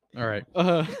 All right.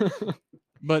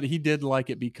 But he did like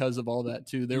it because of all that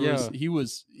too. He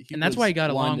was And that's why he got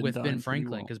wined along and with dined Ben pretty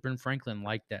Franklin, well. because Ben Franklin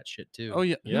liked that shit too. Oh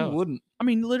yeah, Yeah. who wouldn't? I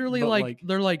mean, literally, But, like like-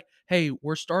 they're like, "Hey,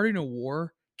 we're starting a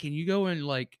war. can you go and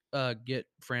like get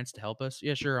France to help us?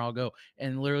 Yeah, sure, I'll go.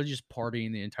 And literally just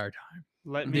partying the entire time.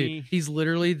 Let Dude, me. he's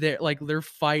literally there, like they're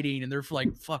fighting and they're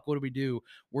like, fuck, what do we do?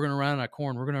 We're gonna run out of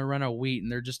corn, we're gonna run out of wheat,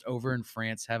 and they're just over in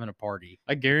France having a party.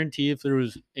 I guarantee if there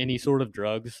was any sort of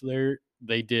drugs there,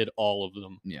 they did all of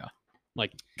them, Yeah.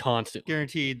 like constantly.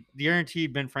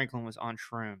 Guaranteed Ben Franklin was on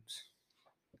shrooms.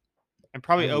 And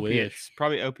probably I opiates. wish.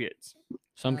 Probably opiates.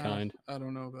 Some kind. I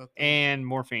don't know about that. And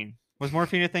morphine. Was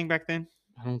morphine a thing back then?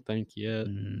 I don't think yet.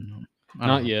 Mm, I don't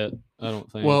Not know. yet. I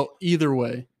don't think. Well, either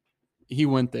way, he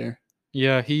went there.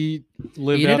 yeah, he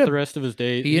lived He out ended the up- rest of his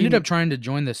days. He ended up trying to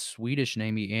join the Swedish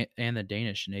Navy and the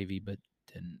Danish Navy, but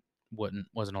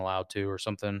wasn't allowed to or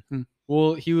something.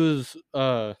 Well, he was.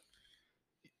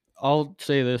 I'll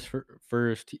say this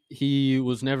first. He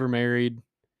was never married.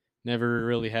 Never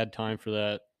really had time for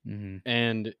that, Mm-hmm.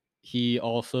 and he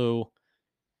also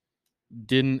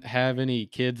didn't have any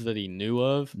kids that he knew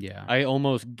of. Yeah, I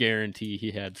almost guarantee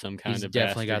he had some kind he's of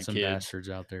definitely got bastard some kids. bastards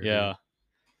out there. dude. Yeah,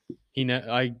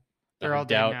 They're I all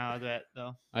dead doubt. now, I bet,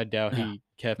 though. I doubt Yeah, he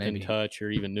kept maybe. in touch or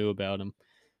even knew about him.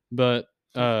 But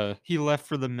He left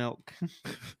for the milk.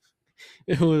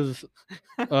 it was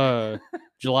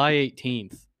July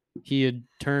 18th. He had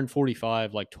turned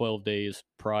 45 like 12 days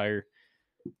prior.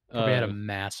 Probably had a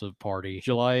massive party.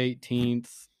 July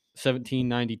 18th,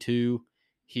 1792.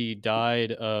 He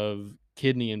died of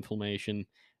kidney inflammation.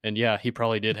 And yeah, he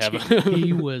probably did have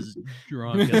He was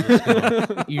drunk as a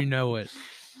skunk. You know it.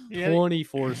 Yeah,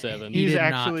 24/7. He He's did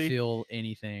actually- not feel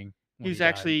anything. when he was died.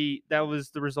 actually, that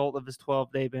was the result of his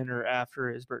 12-day bender after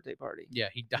his birthday party. Yeah,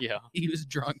 he died. Yeah. He was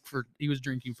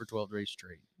drinking for 12 days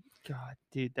straight. God,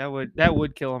 dude, that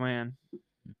would kill a man.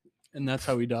 And that's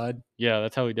how he died. Yeah,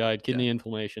 that's how he died. Kidney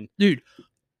inflammation. Dude,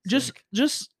 just Sick.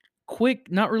 just quick,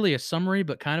 not really a summary,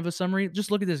 but kind of a summary. Just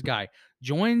look at this guy.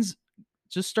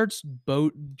 Starts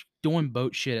doing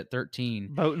boat shit at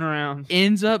 13. Boating around.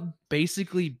 Ends up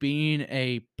basically being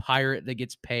a pirate that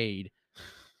gets paid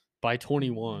By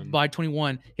 21. by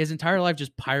 21. His entire life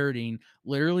just pirating,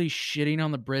 literally shitting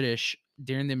on the British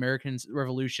during the American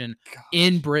Revolution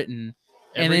in Britain,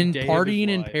 and Every then day of his partying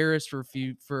in life. Paris for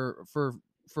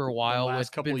a while last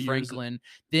with couple Ben of years. Franklin,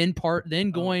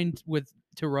 then going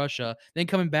to Russia, then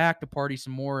coming back to party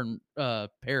some more in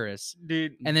Paris,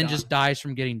 Dude. and then God. just dies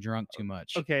from getting drunk too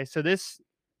much. Okay, so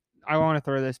I want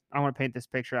to paint this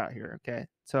picture out here, okay?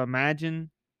 So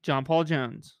imagine John Paul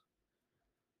Jones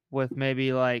with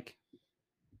maybe like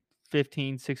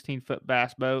 15, 16-foot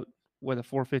bass boat with a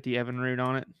 450 Evinrude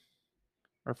on it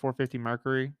or 450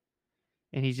 Mercury,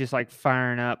 and he's just like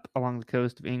firing up along the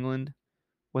coast of England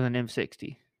with an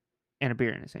M60 and a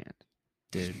beer in his hand.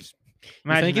 Dude, I think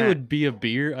Imagine it would be a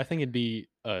beer. I think it'd be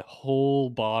a whole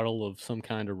bottle of some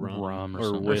kind of rum, Rum or or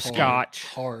something. Or whiskey. Scotch.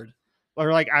 Hard.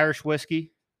 or like Irish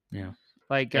whiskey. Yeah.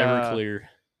 Like Everclear.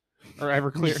 or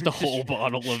Everclear. Just a whole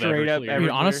bottle of straight up Everclear. Dude,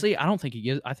 Everclear. honestly, I don't think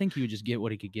I think he would just get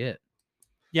what he could get.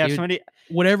 Yeah, Dude. somebody.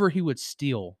 Whatever he would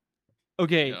steal.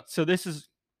 Okay, Yeah. so this is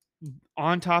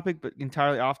on topic, but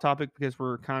entirely off topic because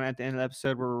we're kind of at the end of the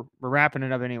episode. We're wrapping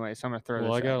it up anyway, so I'm gonna throw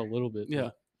Well, this. I got out. a little bit. Yeah.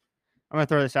 I'm gonna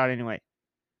throw this out anyway.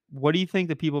 What do you think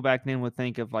the people back then would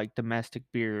think of like domestic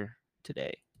beer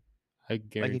today? I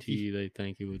guarantee they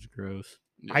think it was gross.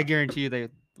 I guarantee you they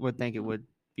would think it would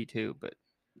be too, but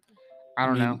I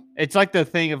don't mean- know. It's like the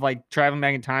thing of like traveling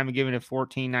back in time and giving a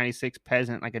 1496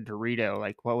 peasant like a Dorito.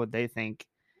 Like, what would they think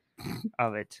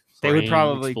of it? They would Brain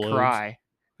probably explodes. cry.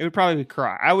 They would probably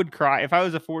cry. I would cry if I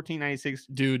was a 1496.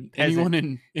 Dude,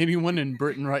 Peasant. anyone in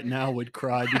Britain right now would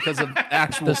cry because of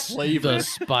actual The flavor. the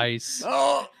spice.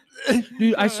 Oh,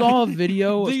 Dude, I saw a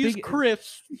video. These speaking-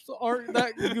 crisps aren't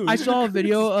that good. I saw a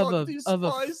video of These a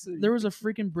spicy. there was a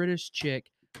freaking British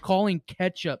chick calling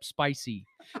ketchup spicy.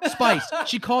 Spice.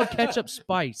 She called ketchup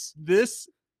spice. This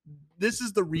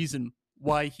is the reason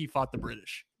why he fought the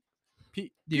British. Dude,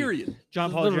 Period. John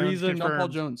This is Paul the Jones reason- John Paul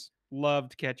confirmed. Jones.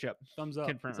 Loved ketchup. Thumbs up.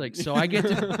 Confirmed. It's like, so I get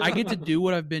to do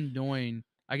what I've been doing.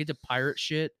 I get to pirate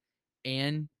shit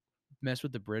and mess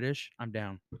with the British. I'm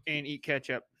down. and eat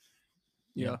ketchup.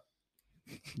 Yeah.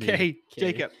 Dude, Okay,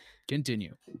 Jacob,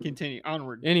 continue. continue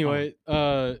onward. Anyway,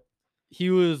 he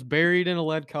was buried in a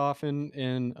lead coffin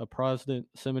in a Protestant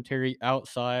cemetery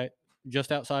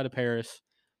just outside of Paris.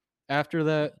 After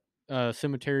that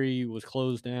cemetery was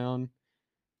closed down,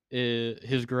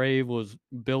 his grave was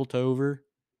built over.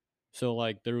 So,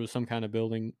 like, there was some kind of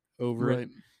building over Right. it.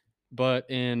 But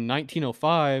in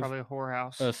 1905, Probably a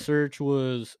whorehouse. a search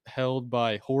was held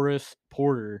by Horace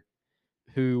Porter,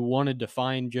 who wanted to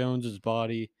find Jones's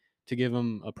body to give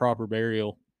him a proper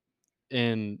burial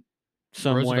in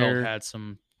Roosevelt somewhere. had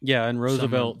some Yeah, and of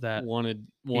Roosevelt that. wanted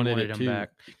He wanted it him too.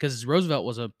 back because Roosevelt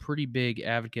was a pretty big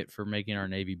advocate for making our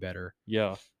Navy better.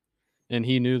 Yeah, and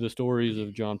he knew the stories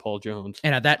of John Paul Jones.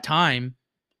 And at that time,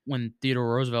 when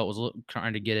Theodore Roosevelt was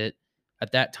trying to get it,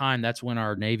 at that time, that's when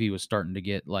our Navy was starting to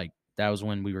get like, that was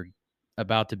when we were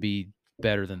about to be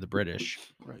better than the British.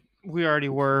 Right. We already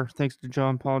were, thanks to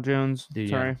John Paul Jones. Dude,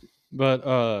 yeah. Sorry.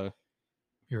 But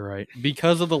You're right.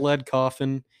 because of the lead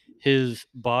coffin, his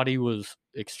body was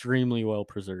extremely well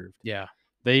preserved. Yeah.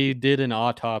 They did an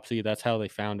autopsy. That's how they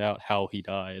found out how he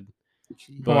died.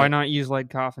 But why not use lead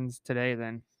coffins today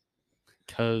then?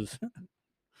 Because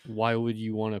why would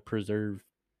you want to preserve?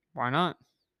 Why not?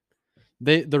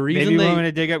 The reason Maybe they want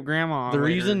to dig up grandma. the later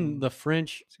reason and the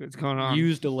French see what's going on.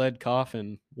 used a lead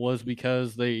coffin was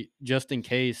because they, just in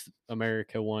case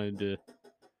America wanted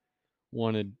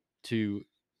to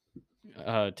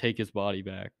take his body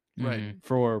back Right. Mhm.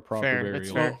 for a proper Fair. burial.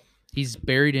 That's fair. He's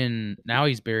buried in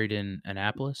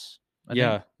Annapolis. I think.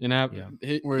 Yeah,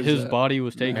 Yeah. Where is his that? body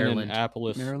was taken in Maryland.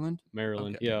 Annapolis, Maryland.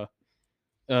 Maryland. Okay. Yeah,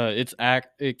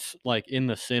 it's like in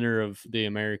the center of the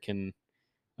American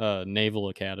Naval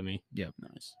Academy,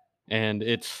 Nice. and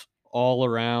it's all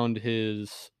around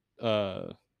his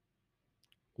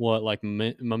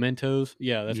mementos.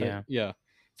 Yeah, that's Yeah. yeah.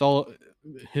 It's all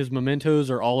his mementos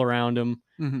are all around him.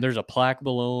 Mhm. There's a plaque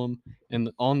below him,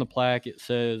 and on the plaque it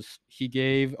says he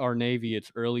gave our Navy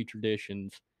its early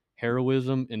traditions,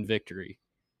 heroism, and victory.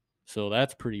 So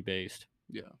that's pretty based.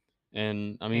 Yeah.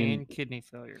 And I mean, and kidney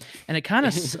failure. And it kind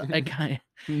of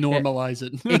Normalize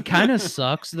it. it kind of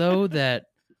sucks though that,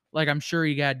 like, I'm sure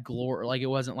he got glory. Like, it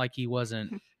wasn't like he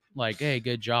wasn't like, hey,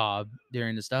 good job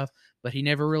during the stuff, but he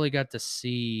never really got to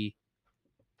see.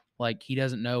 Like, he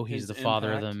doesn't know he's His the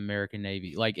father of the impact. American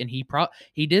Navy. Like, and he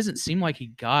doesn't seem like he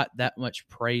got that much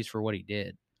praise for what he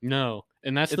did. no,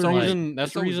 and that's It's the always- reason. That's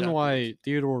it's the always reason why afterwards.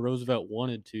 Theodore Roosevelt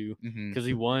wanted to, Mm-hmm. because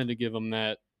he wanted to give him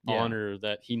that Yeah. honor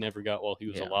that he never got while he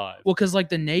was Yeah. alive. Well, because like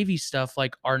the Navy stuff,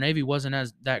 like our Navy wasn't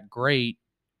as that great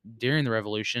during the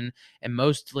Revolution, and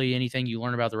mostly anything you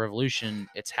learn about the Revolution,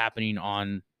 it's happening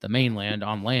on the mainland,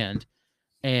 on land,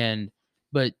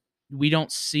 but we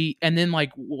don't see. And then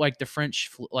like the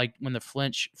French, like when the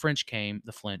French came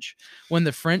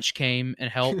and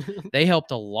helped, they helped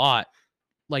a lot.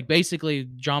 Like basically,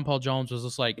 John Paul Jones was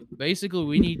just like, basically,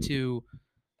 we need to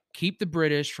keep the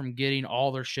British from getting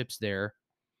all their ships there,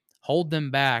 hold them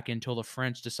back until the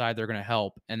French decide they're going to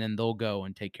help, and then they'll go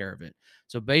and take care of it.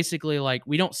 So basically, like,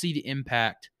 we don't see the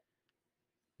impact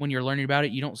when you're learning about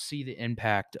it. You don't see the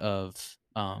impact of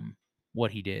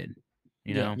what he did,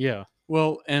 you know? Yeah,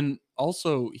 Well, and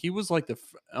also he was like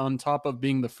on top of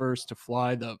being the first to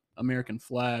fly the American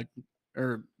flag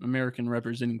or American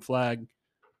representing flag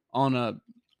on a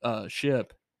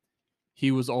ship. He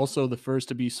was also the first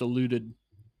to be saluted,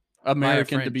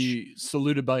 American to be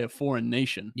saluted by a foreign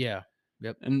nation, Yeah.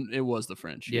 and it was the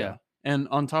French. Yeah. And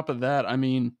on top of that, I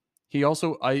mean,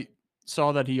 I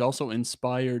saw that he also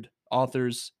inspired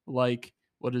authors like,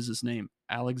 what is his name,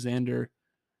 Alexander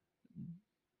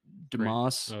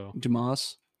Dumas. Oh.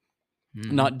 Dumas.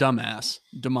 Mhm. Not dumbass,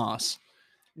 Dumas,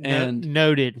 and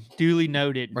Noted. Duly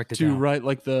noted. Write that to down. write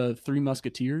like the Three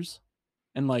Musketeers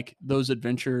and like those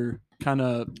adventure kind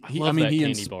of. I love that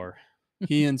candy bar.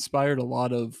 He inspired a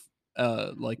lot of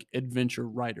like adventure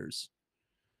writers.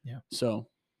 Yeah. So,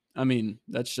 I mean,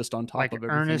 that's just on top Like of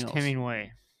everything Ernest else.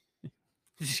 Hemingway.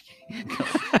 Just kidding.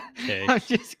 Okay. I'm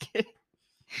just kidding.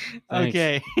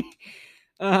 Thanks.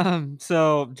 Okay.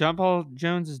 So John Paul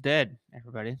Jones is dead,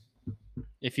 everybody.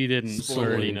 If you didn't Spoiler.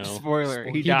 already know, Spoiler.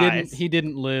 He he dies.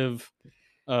 didn't live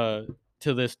to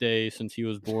this day since he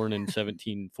was born in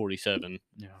 1747.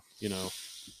 Yeah. You know,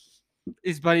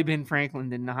 His buddy Ben Franklin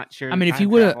did not share. I mean, the if he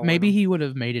time would have, travel with maybe him. he would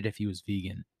have made it if he was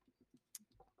vegan.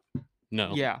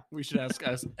 no. Yeah. We should ask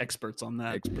us experts on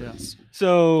that. Experts.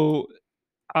 So,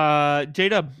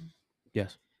 J-Dub,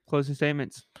 Yes. closing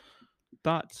statements,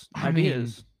 thoughts, I mean,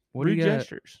 ideas, What do rude you got?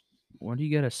 gestures. What do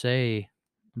you got to say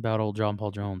about old John Paul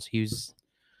Jones?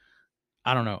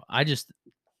 I don't know.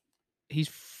 He's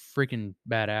freaking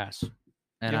badass,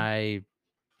 and Yeah. I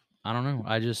don't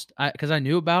know. Because I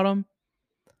knew about him,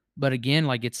 but again,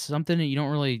 like, it's something that you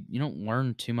don't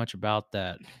learn too much about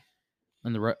that.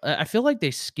 And I feel like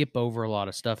they skip over a lot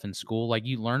of stuff in school. Like,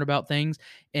 you learn about things,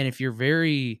 and if you're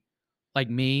very like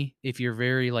me, if you're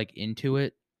very like into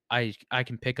it, I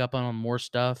can pick up on more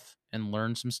stuff and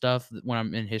learn some stuff when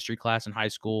I'm in history class in high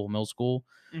school, middle school.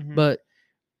 Mhm. But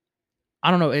I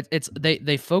don't know.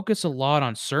 They focus a lot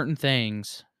on certain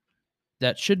things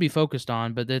that should be focused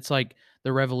on, but it's like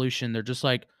the Revolution. They're just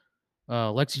like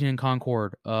Lexington,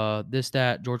 Concord, this,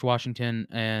 that, George Washington,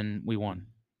 and we won.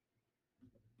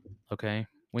 Okay,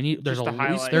 We need there's Just a to We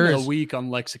highlight. spent there's a week on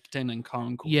Lexington and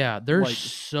Concord. yeah, there's Like,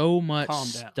 so much calm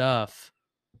down. stuff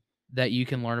that you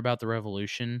can learn about the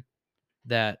Revolution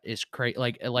that is crazy.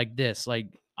 Like this. Like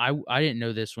I didn't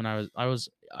know this when I was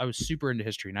super into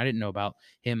history, and I didn't know about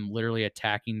him literally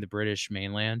attacking the British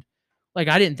mainland. Like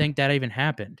I didn't think that even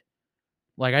happened.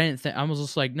 Like I didn't think I was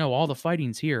just like, no, all the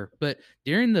fighting's here. But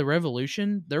during the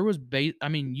Revolution, there was I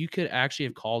mean, you could actually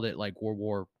have called it like World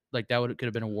War, like that could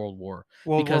have been a world war.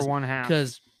 World because War I half.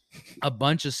 because a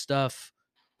bunch of stuff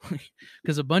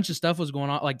was going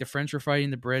on. Like the French were fighting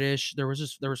the British. There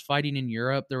was fighting in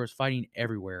Europe. There was fighting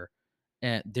everywhere,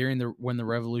 and when the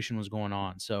revolution was going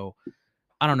on. So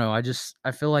I don't know. I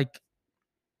feel like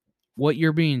what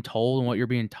you're being told and what you're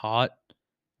being taught,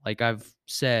 like I've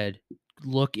said,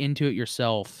 look into it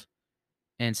yourself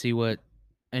and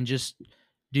and just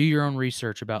do your own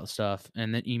research about stuff,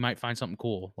 and then you might find something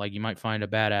cool. Like you might find a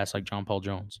badass like John Paul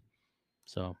Jones.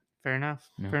 So Fair enough.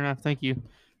 Yeah. Fair enough. Thank you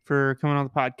for coming on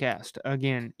the podcast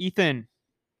again, Ethan.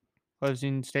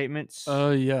 Closing statements.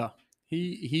 Yeah,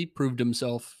 he proved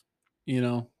himself. You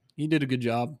know, he did a good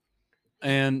job,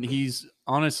 and he's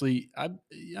honestly,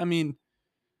 I mean,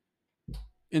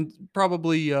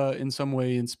 probably in some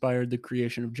way inspired the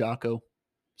creation of Jocko.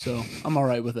 So I'm all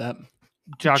right with that.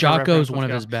 Jocko's reference, one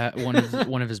of let's his go.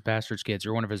 one of his bastards kids,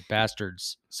 or one of his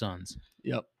bastards sons.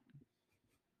 Yep.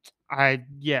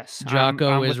 Yes. Jocko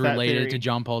I'm is with that related to theory.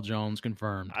 John Paul Jones,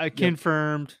 confirmed.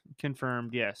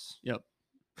 Confirmed. Yes. Yep.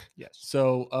 Yes.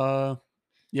 So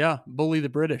yeah, bully the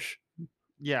British.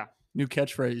 Yeah. New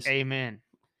catchphrase. Amen.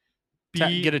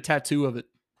 Get a tattoo of it.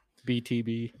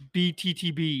 BTB.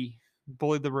 BTTB.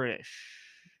 Bully the British.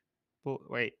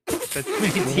 Wait. That's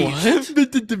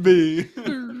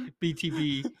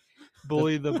BTB.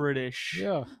 Bully the British.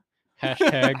 Yeah.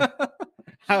 Hashtag.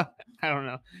 I don't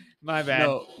know. My bad.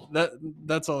 No,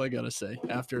 that's all I gotta say.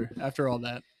 After all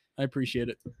that, I appreciate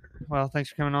it. Well, thanks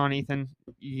for coming on, Ethan.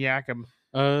 Jakob.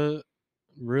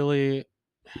 Really,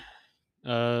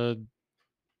 Great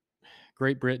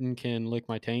Britain can lick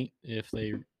my taint if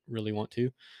they really want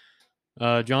to.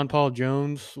 John Paul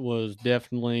Jones was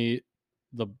definitely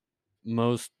the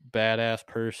most badass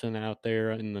person out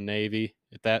there in the Navy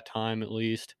at that time, at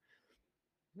least,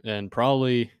 and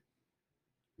probably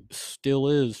still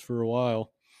is for a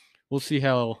while. We'll see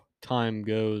how time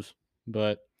goes,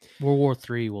 but World War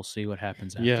III, we'll see what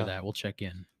happens after Yeah. that. We'll check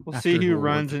in. We'll after see who World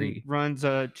War runs III. runs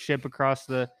a ship across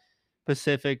the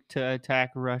Pacific to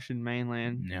attack Russian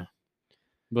mainland. Yeah.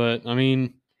 But I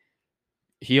mean,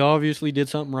 he obviously did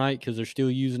something right because they're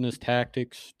still using his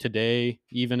tactics today,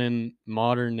 even in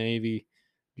modern Navy.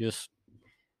 He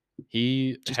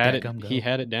had it. dadgum go. He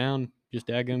had it down. Just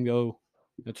dadgum go.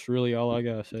 That's really all I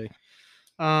gotta say.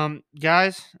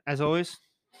 Guys, as always,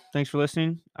 thanks for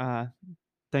listening.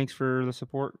 Thanks for the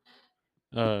support.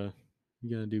 You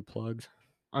gonna do plugs?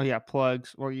 Oh yeah,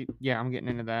 plugs. Well, yeah, I'm getting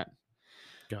into that.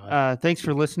 God. Thanks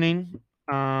for listening.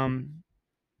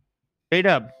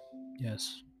 J-Dub,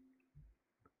 Yes.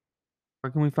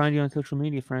 where can we find you on social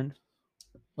media, friend?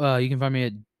 You can find me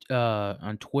at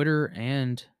on Twitter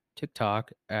and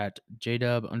TikTok at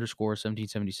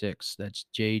JDub_1776. That's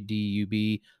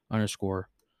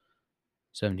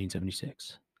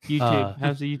JDUB_1776. YouTube.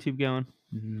 How's the YouTube going?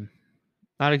 mm,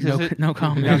 Not existent. No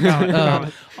comment. No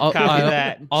comment. I'll- Copy I-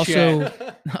 that. Also,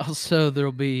 Chat. also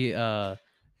there'll be we're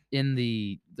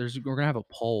gonna have a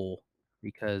poll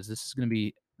because this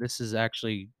is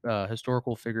actually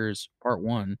historical figures part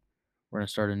 1. We're gonna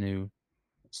start a new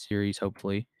series.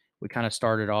 Hopefully, we kind of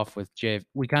started off with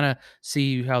we kind of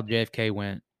see how JFK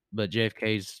went, but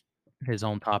JFK's his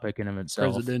own topic in of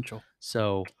itself. Presidential.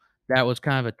 So that was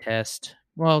kind of a test.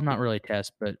 Well, not really a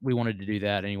test, but we wanted to do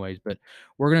that anyways. But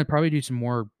we're going to probably do some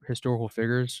more historical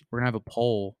figures. We're going to have a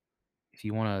poll. If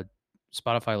you want to,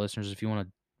 Spotify listeners, if you want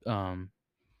to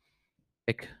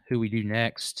pick who we do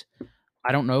next.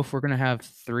 I don't know if we're going to have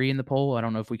 3 in the poll. I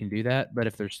don't know if we can do that. But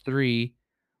if there's 3,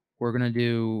 we're going to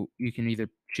do, you can either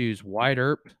choose Wyatt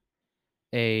Earp,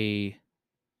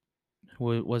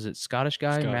 was it Scottish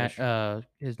guy? Scottish. Matt,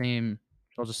 his name,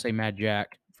 I'll just say Mad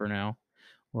Jack for now.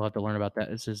 We'll have to learn about that.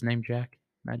 Is his name Jack?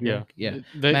 Mad Jack? Yeah.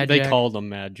 Mad They Jack. called him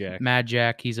Mad Jack. Mad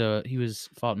Jack. He was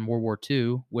fought in World War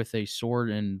II with a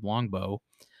sword and longbow.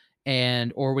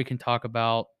 Or we can talk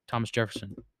about Thomas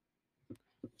Jefferson.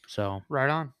 So Right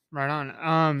on.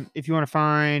 If you want to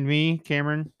find me,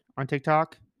 Cameron, on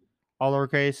TikTok, all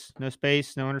lowercase, no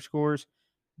space, no underscores.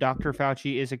 Dr.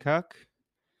 Fauci is a cuck.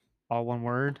 All one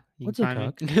word. You what's can a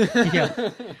find me. cuck? Yeah.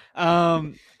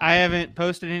 I haven't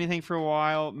posted anything for a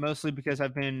while, mostly because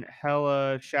I've been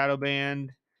hella shadow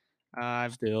banned.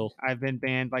 Still. I've been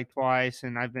banned like twice,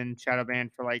 and I've been shadow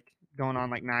banned for like going on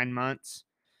like 9 months.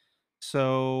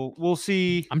 So we'll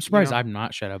see. I'm surprised I'm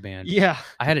not shadow banned. Yeah.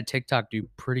 I had a TikTok do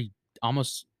pretty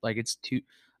almost like it's two.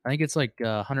 I think it's like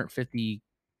 150K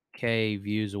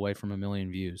views away from 1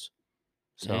 million views.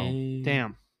 So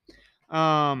Damn.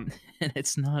 Um, and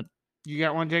it's not. you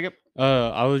got one, Jacob?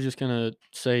 I was just gonna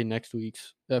say next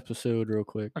week's episode real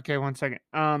quick. Okay, 1 second.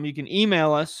 You can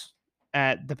email us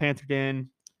at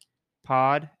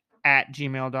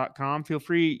thepantherdennpod@gmail.com. Feel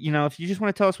free, if you just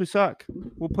want to tell us we suck,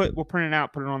 we'll print it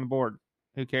out, put it on the board.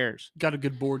 Who cares? Got a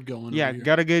good board going. Yeah, over here.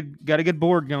 got a good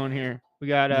board going here. We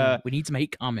got We need some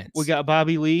hate comments. we got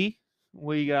Bobby Lee.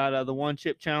 We got the one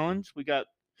chip challenge. We got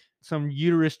some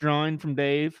uterus drawing from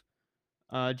Dave.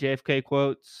 JFK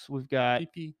quotes. We've got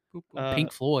Pee-pee, poo-poo.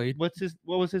 Pink Floyd. what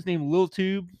was his name? Lil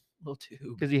Tube, Little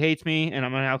too. because he hates me and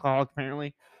I'm an alcoholic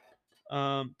apparently.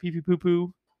 Pee pee poo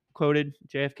poo quoted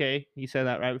JFK. He said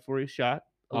that right before he was shot.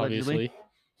 Allegedly.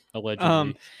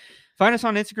 Allegedly. Find us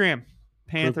on Instagram,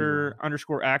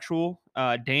 Panther_actual.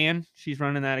 Dan, she's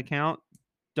running that account.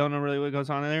 Don't know really what goes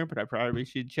on in there, but I probably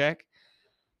should check.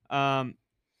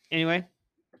 Anyway,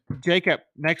 Jacob,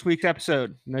 next week's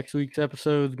episode. Next week's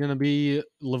episode is gonna be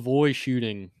Lavoy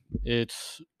shooting.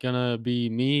 It's gonna be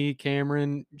me,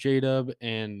 Cameron, J-Dub,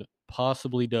 and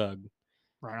possibly Doug.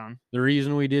 Right on. The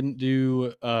reason we didn't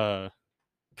do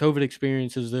COVID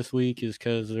experiences this week is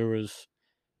because there was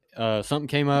something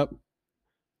came up.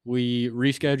 We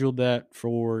rescheduled that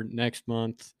for next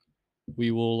month. We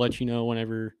will let you know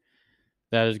whenever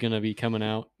that is going to be coming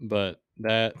out. But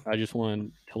that I just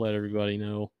wanted to let everybody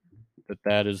know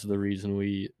that is the reason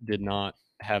we did not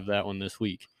have that one this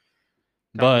week.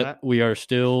 Copy But that. we are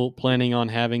still planning on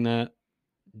having that.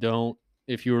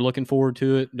 If you were looking forward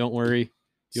to it, don't worry.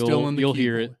 You'll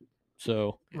hear it.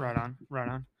 So Right on.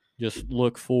 just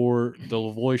look for the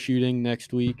Lavoy shooting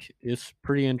next week. It's a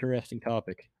pretty interesting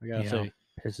topic, I gotta Yeah. say.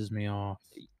 Pisses me off.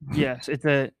 Yes, it's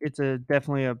a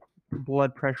definitely a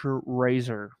blood pressure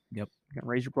raiser. Yep. You can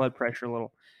raise your blood pressure a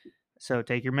little. So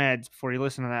take your meds before you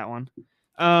listen to that one.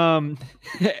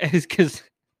 It's because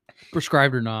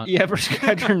Prescribed or not. yeah,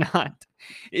 prescribed or not.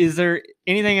 Is there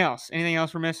anything else? Anything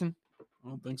else we're missing? I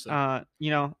don't think so.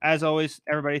 As always,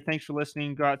 everybody, thanks for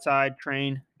listening. Go outside,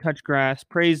 train, touch grass,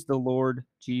 praise the Lord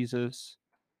Jesus,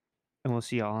 and we'll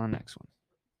see y'all on the next one.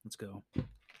 Let's go.